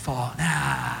going to have a fall.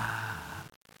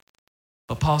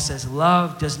 But Paul says,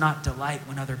 love does not delight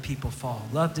when other people fall.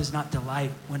 Love does not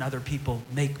delight when other people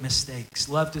make mistakes.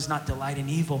 Love does not delight in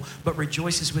evil, but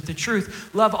rejoices with the truth.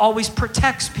 Love always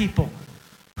protects people.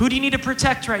 Who do you need to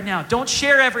protect right now? Don't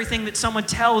share everything that someone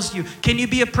tells you. Can you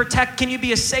be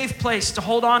a safe place to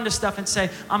hold on to stuff and say,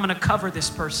 I'm going to cover this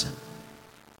person.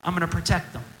 I'm going to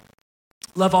protect them.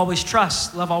 Love always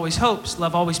trusts. Love always hopes.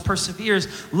 Love always perseveres.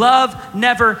 Love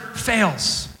never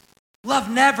fails.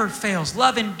 Love never fails.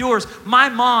 Love endures. My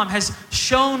mom has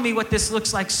shown me what this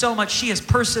looks like so much. She has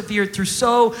persevered through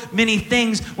so many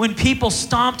things. When people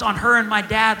stomped on her and my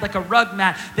dad like a rug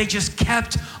mat, they just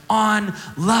kept on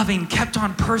loving, kept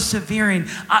on persevering.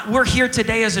 We're here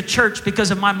today as a church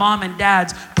because of my mom and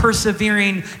dad's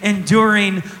persevering,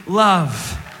 enduring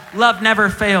love. Love never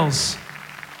fails.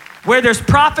 Where there's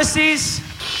prophecies,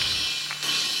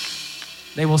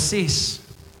 they will cease.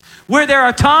 Where there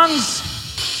are tongues,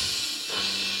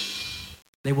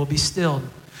 they will be stilled.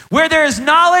 Where there is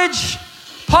knowledge,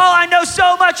 Paul, I know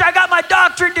so much. I got my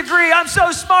doctorate degree. I'm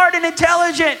so smart and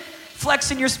intelligent.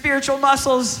 Flexing your spiritual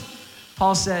muscles.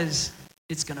 Paul says,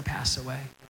 it's going to pass away.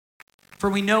 For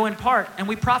we know in part and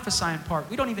we prophesy in part.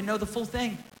 We don't even know the full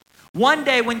thing. One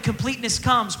day when completeness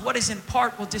comes, what is in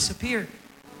part will disappear.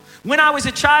 When I was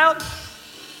a child,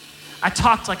 I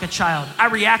talked like a child. I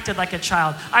reacted like a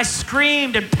child. I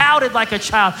screamed and pouted like a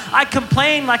child. I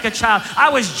complained like a child. I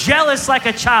was jealous like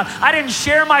a child. I didn't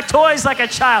share my toys like a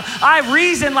child. I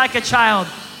reasoned like a child.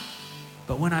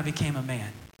 But when I became a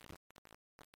man,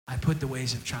 I put the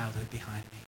ways of childhood behind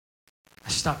me. I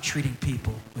stopped treating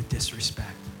people with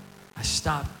disrespect. I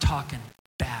stopped talking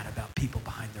bad about people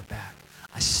behind their back.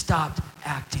 I stopped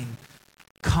acting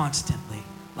constantly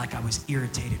like I was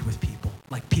irritated with people,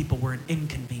 like people were an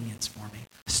inconvenience for me.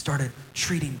 I started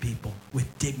treating people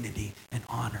with dignity and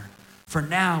honor. For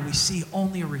now, we see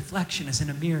only a reflection as in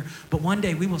a mirror, but one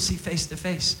day we will see face to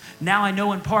face. Now I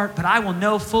know in part, but I will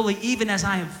know fully, even as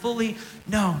I am fully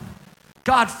known.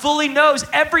 God fully knows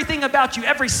everything about you,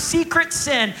 every secret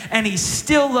sin, and he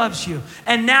still loves you.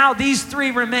 And now these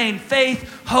three remain: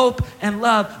 faith, hope, and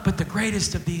love. But the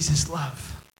greatest of these is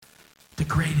love. The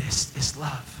greatest is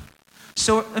love.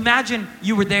 So imagine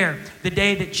you were there the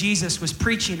day that Jesus was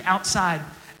preaching outside,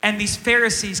 and these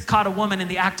Pharisees caught a woman in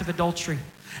the act of adultery,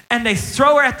 and they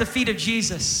throw her at the feet of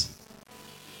Jesus.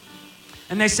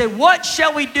 And they say, what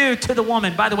shall we do to the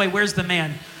woman? By the way, where's the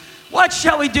man? What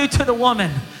shall we do to the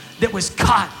woman that was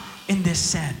caught in this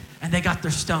sin? And they got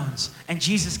their stones. And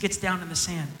Jesus gets down in the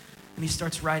sand and he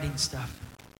starts writing stuff.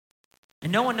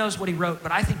 And no one knows what he wrote,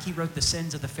 but I think he wrote the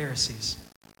sins of the Pharisees.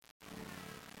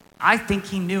 I think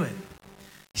he knew it.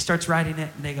 He starts writing it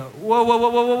and they go, whoa, whoa, whoa,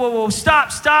 whoa, whoa, whoa, whoa,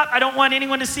 stop. I don't want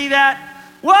anyone to see that.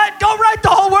 What? Don't write the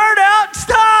whole word out.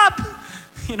 Stop.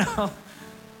 You know,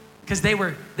 because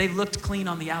they looked clean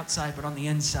on the outside, but on the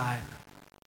inside,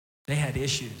 they had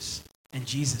issues and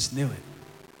Jesus knew it.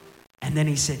 And then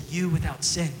he said, you without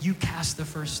sin, you cast the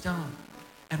first stone.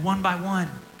 And one by one,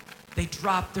 they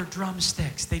dropped their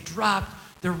drumsticks. They dropped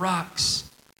their rocks.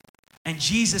 And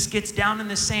Jesus gets down in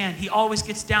the sand. He always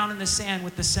gets down in the sand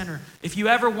with the sinner. If you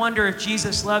ever wonder if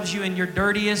Jesus loves you in your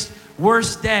dirtiest,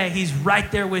 worst day, he's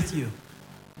right there with you.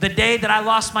 The day that I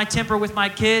lost my temper with my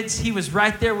kids, he was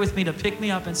right there with me to pick me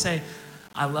up and say,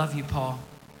 I love you, Paul.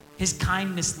 His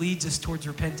kindness leads us towards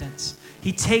repentance.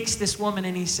 He takes this woman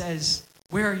and he says,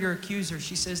 where are your accusers?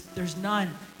 She says, there's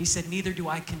none. He said, neither do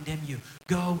I condemn you.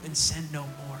 Go and sin no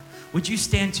more. Would you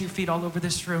stand to your feet all over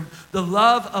this room? The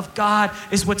love of God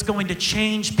is what's going to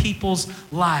change people's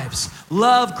lives.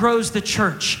 Love grows the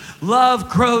church. Love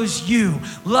grows you.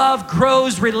 Love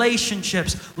grows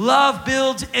relationships. Love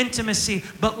builds intimacy,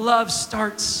 but love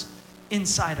starts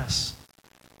inside us.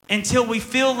 Until we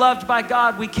feel loved by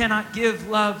God, we cannot give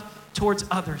love towards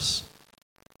others.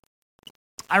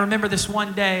 I remember this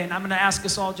one day, and I'm going to ask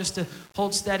us all just to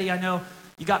hold steady. I know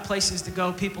you got places to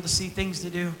go, people to see, things to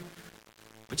do,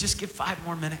 but just give 5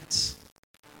 more minutes.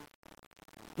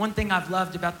 One thing I've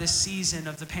loved about this season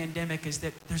of the pandemic is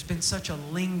that there's been such a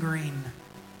lingering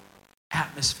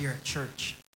atmosphere at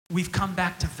church. We've come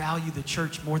back to value the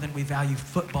church more than we value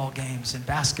football games and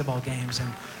basketball games. And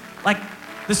like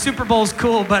the Super Bowl's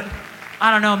cool, but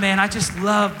I don't know, man, I just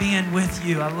love being with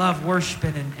you. I love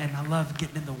worshiping and I love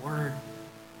getting in the Word.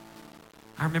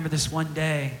 I remember this one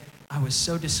day, I was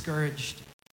so discouraged.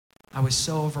 I was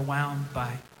so overwhelmed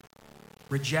by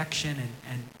rejection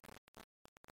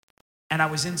and I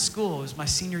was in school. It was my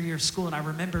senior year of school, and I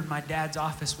remembered my dad's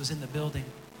office was in the building.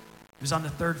 It was on the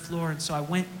 3rd floor, and so I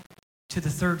went to the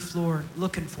 3rd floor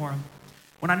looking for him.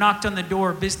 When I knocked on the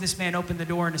door, a businessman opened the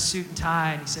door in a suit and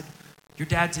tie, and he said, your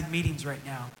dad's in meetings right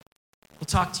now. We'll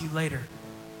talk to you later.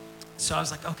 So I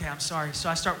was like, okay, I'm sorry. So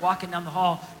I start walking down the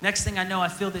hall. Next thing I know, I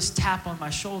feel this tap on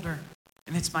my shoulder,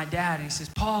 and it's my dad. And he says,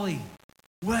 Paulie,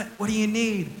 what do you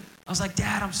need? I was like,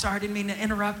 Dad, I'm sorry, I didn't mean to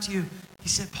interrupt you. He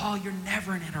said, Paul, you're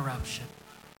never an interruption.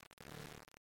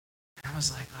 And I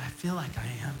was like, I feel like I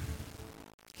am.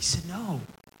 He said, no,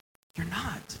 you're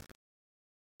not.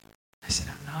 I said,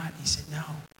 I'm not. He said, no.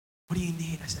 What do you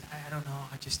need? I said, I don't know.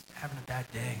 I'm just having a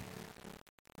bad day.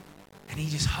 And he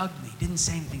just hugged me, didn't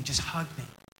say anything, just hugged me.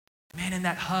 Man, in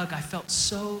that hug, I felt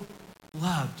so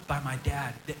loved by my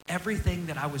dad that everything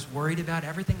that I was worried about,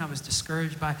 everything I was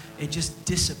discouraged by, it just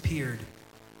disappeared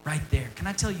right there. Can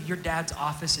I tell you, your dad's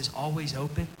office is always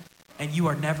open and you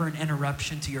are never an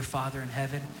interruption to your Father in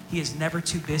heaven. He is never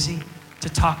too busy to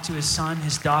talk to his son,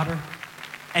 his daughter.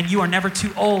 And you are never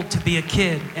too old to be a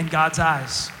kid in God's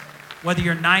eyes. Whether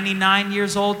you're 99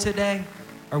 years old today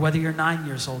or whether you're 9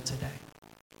 years old today.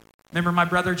 Remember my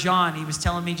brother John, he was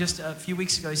telling me just a few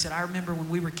weeks ago, he said, I remember when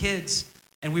we were kids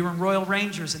and we were in Royal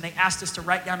Rangers and they asked us to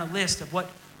write down a list of what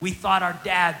we thought our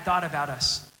dad thought about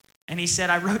us. And he said,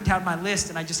 I wrote down my list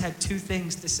and I just had 2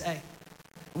 things to say.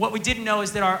 What we didn't know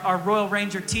is that our Royal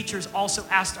Ranger teachers also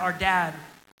asked our dad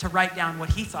to write down what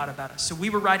he thought about us. So we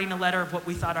were writing a letter of what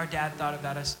we thought our dad thought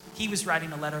about us. He was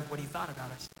writing a letter of what he thought about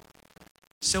us.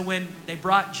 So when they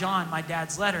brought John my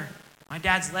dad's letter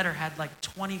had like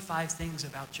 25 things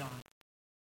about John.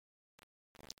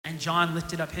 And John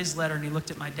lifted up his letter and he looked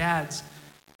at my dad's.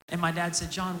 And my dad said,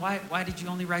 John, why did you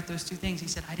only write those 2 things? He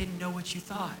said, I didn't know what you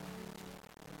thought.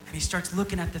 And he starts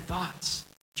looking at the thoughts.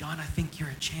 John, I think you're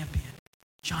a champion.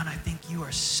 John, I think you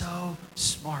are so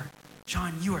smart.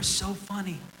 John, you are so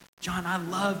funny. John, I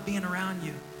love being around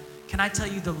you. Can I tell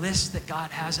you the list that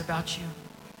God has about you?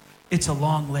 It's a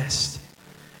long list.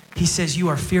 He says you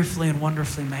are fearfully and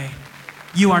wonderfully made.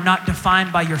 You are not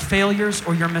defined by your failures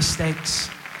or your mistakes.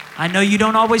 I know you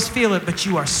don't always feel it, but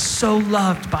you are so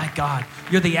loved by God.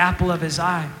 You're the apple of his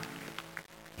eye.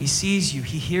 He sees you.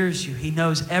 He hears you. He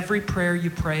knows every prayer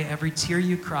you pray, every tear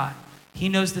you cry. He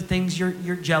knows the things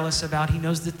you're jealous about. He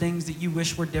knows the things that you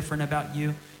wish were different about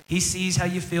you. He sees how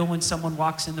you feel when someone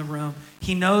walks in the room.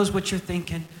 He knows what you're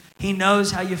thinking. He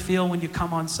knows how you feel when you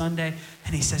come on Sunday.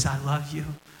 And he says, I love you.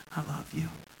 I love you.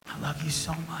 I love you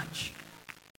so much.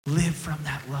 Live from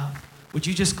that love. Would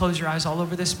you just close your eyes all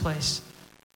over this place?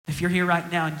 If you're here right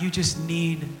now and you just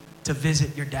need to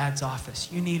visit your dad's office,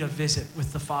 you need a visit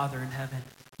with the Father in heaven.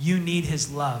 You need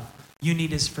his love. You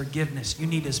need his forgiveness. You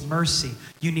need his mercy.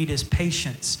 You need his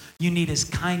patience. You need his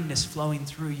kindness flowing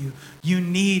through you. You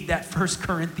need that 1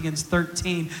 Corinthians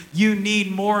 13. You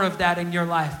need more of that in your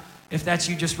life. If that's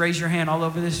you, just raise your hand all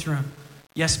over this room.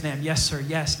 Yes, ma'am. Yes, sir.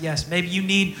 Yes, yes. Maybe you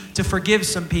need to forgive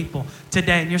some people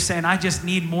today and you're saying, I just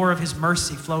need more of his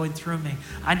mercy flowing through me.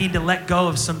 I need to let go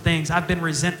of some things. I've been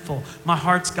resentful. My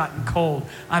heart's gotten cold.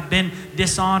 I've been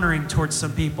dishonoring towards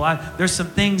some people. There's some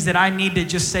things that I need to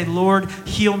just say, Lord,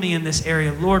 heal me in this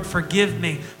area. Lord, forgive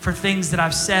me for things that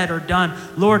I've said or done.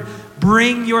 Lord,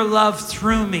 bring your love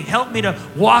through me. Help me to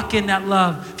walk in that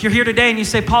love. If you're here today and you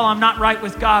say, Paul, I'm not right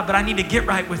with God, but I need to get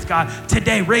right with God.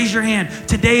 Today, raise your hand.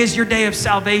 Today is your day of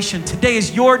salvation. Today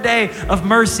is your day of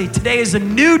mercy. Today is a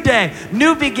new day,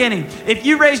 new beginning. If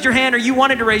you raised your hand or you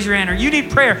wanted to raise your hand or you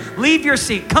need prayer, leave your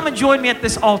seat. Come and join me at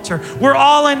this altar. We're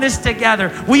all in this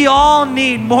together. We all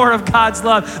need more of God's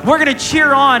love. We're going to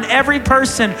cheer on every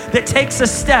person that takes a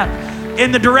step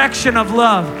in the direction of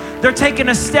love. They're taking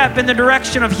a step in the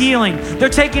direction of healing. They're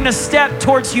taking a step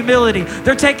towards humility.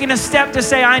 They're taking a step to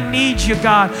say, I need you,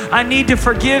 God. I need to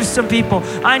forgive some people.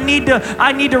 I need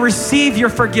to receive your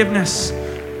forgiveness.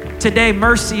 Today,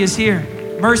 mercy is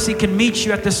here. Mercy can meet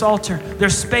you at this altar.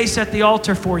 There's space at the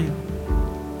altar for you.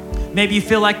 Maybe you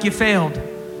feel like you failed.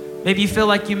 Maybe you feel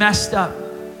like you messed up.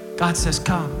 God says,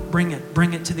 come, bring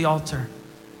it to the altar.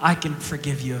 I can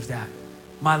forgive you of that.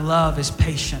 My love is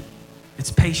patient. It's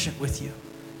patient with you.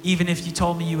 Even if you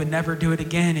told me you would never do it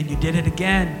again and you did it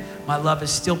again, my love is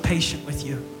still patient with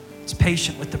you. It's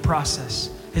patient with the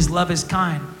process. His love is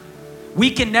kind.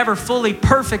 We can never fully,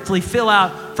 perfectly fill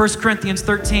out 1 Corinthians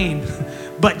 13,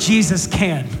 but Jesus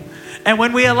can. And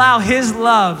when we allow his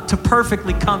love to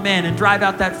perfectly come in and drive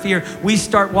out that fear, we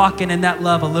start walking in that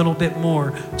love a little bit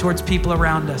more towards people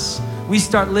around us. We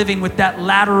start living with that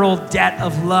lateral debt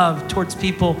of love towards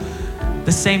people,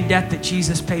 the same debt that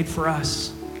Jesus paid for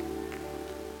us.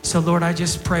 So Lord, I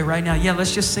just pray right now. Yeah,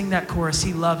 let's just sing that chorus.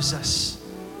 He loves us.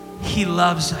 He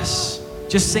loves us.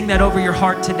 Just sing that over your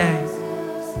heart today.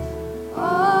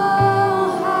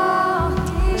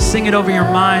 Sing it over your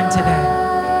mind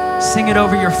today. Sing it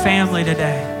over your family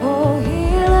today.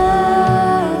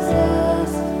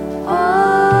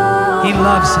 He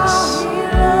loves us.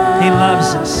 He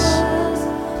loves us.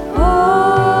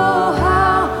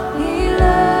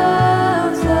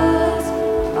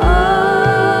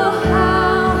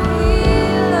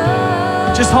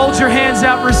 Just hold your hands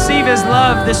out, receive his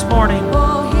love this morning.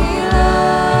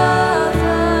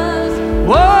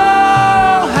 Whoa,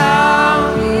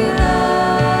 how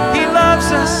he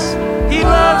loves us. He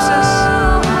loves us.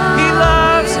 He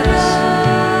loves us.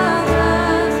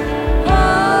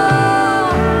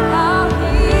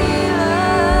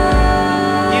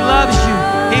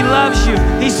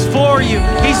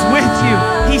 He's with you.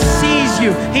 He sees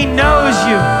you. He knows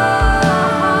you.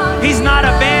 He's not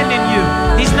abandoned you.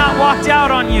 He's not walked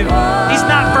out on you. He's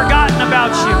not forgotten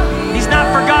about you. He's not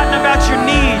forgotten about your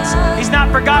needs. He's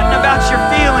not forgotten about your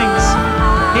feelings.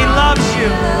 He loves you.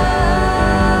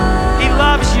 He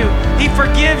loves you. He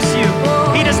forgives you.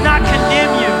 He does not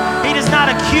condemn you. He does not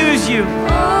accuse you.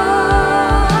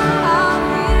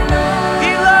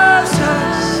 He loves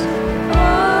us.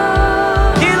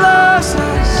 He loves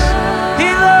us.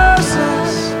 He loves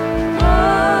us.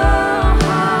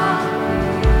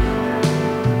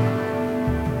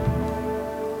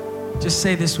 Just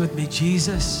say this with me.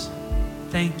 Jesus,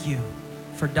 thank you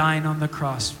for dying on the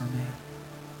cross for me.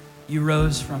 You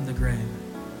rose from the grave.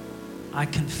 I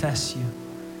confess you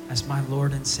as my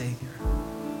Lord and Savior.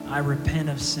 I repent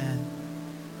of sin.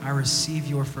 I receive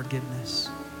your forgiveness.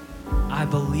 I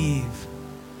believe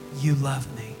you love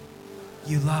me.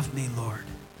 You love me, Lord.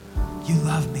 You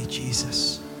love me,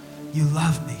 Jesus. You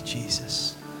love me,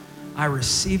 Jesus. I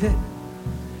receive it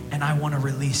and I want to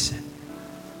release it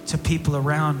to people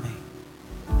around me.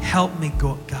 Help me,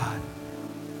 God.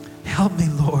 Help me,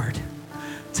 Lord,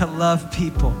 to love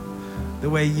people the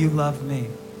way you love me.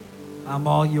 I'm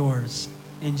all yours.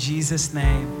 In Jesus'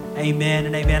 name, amen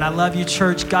and amen. I love you,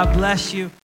 church. God bless you.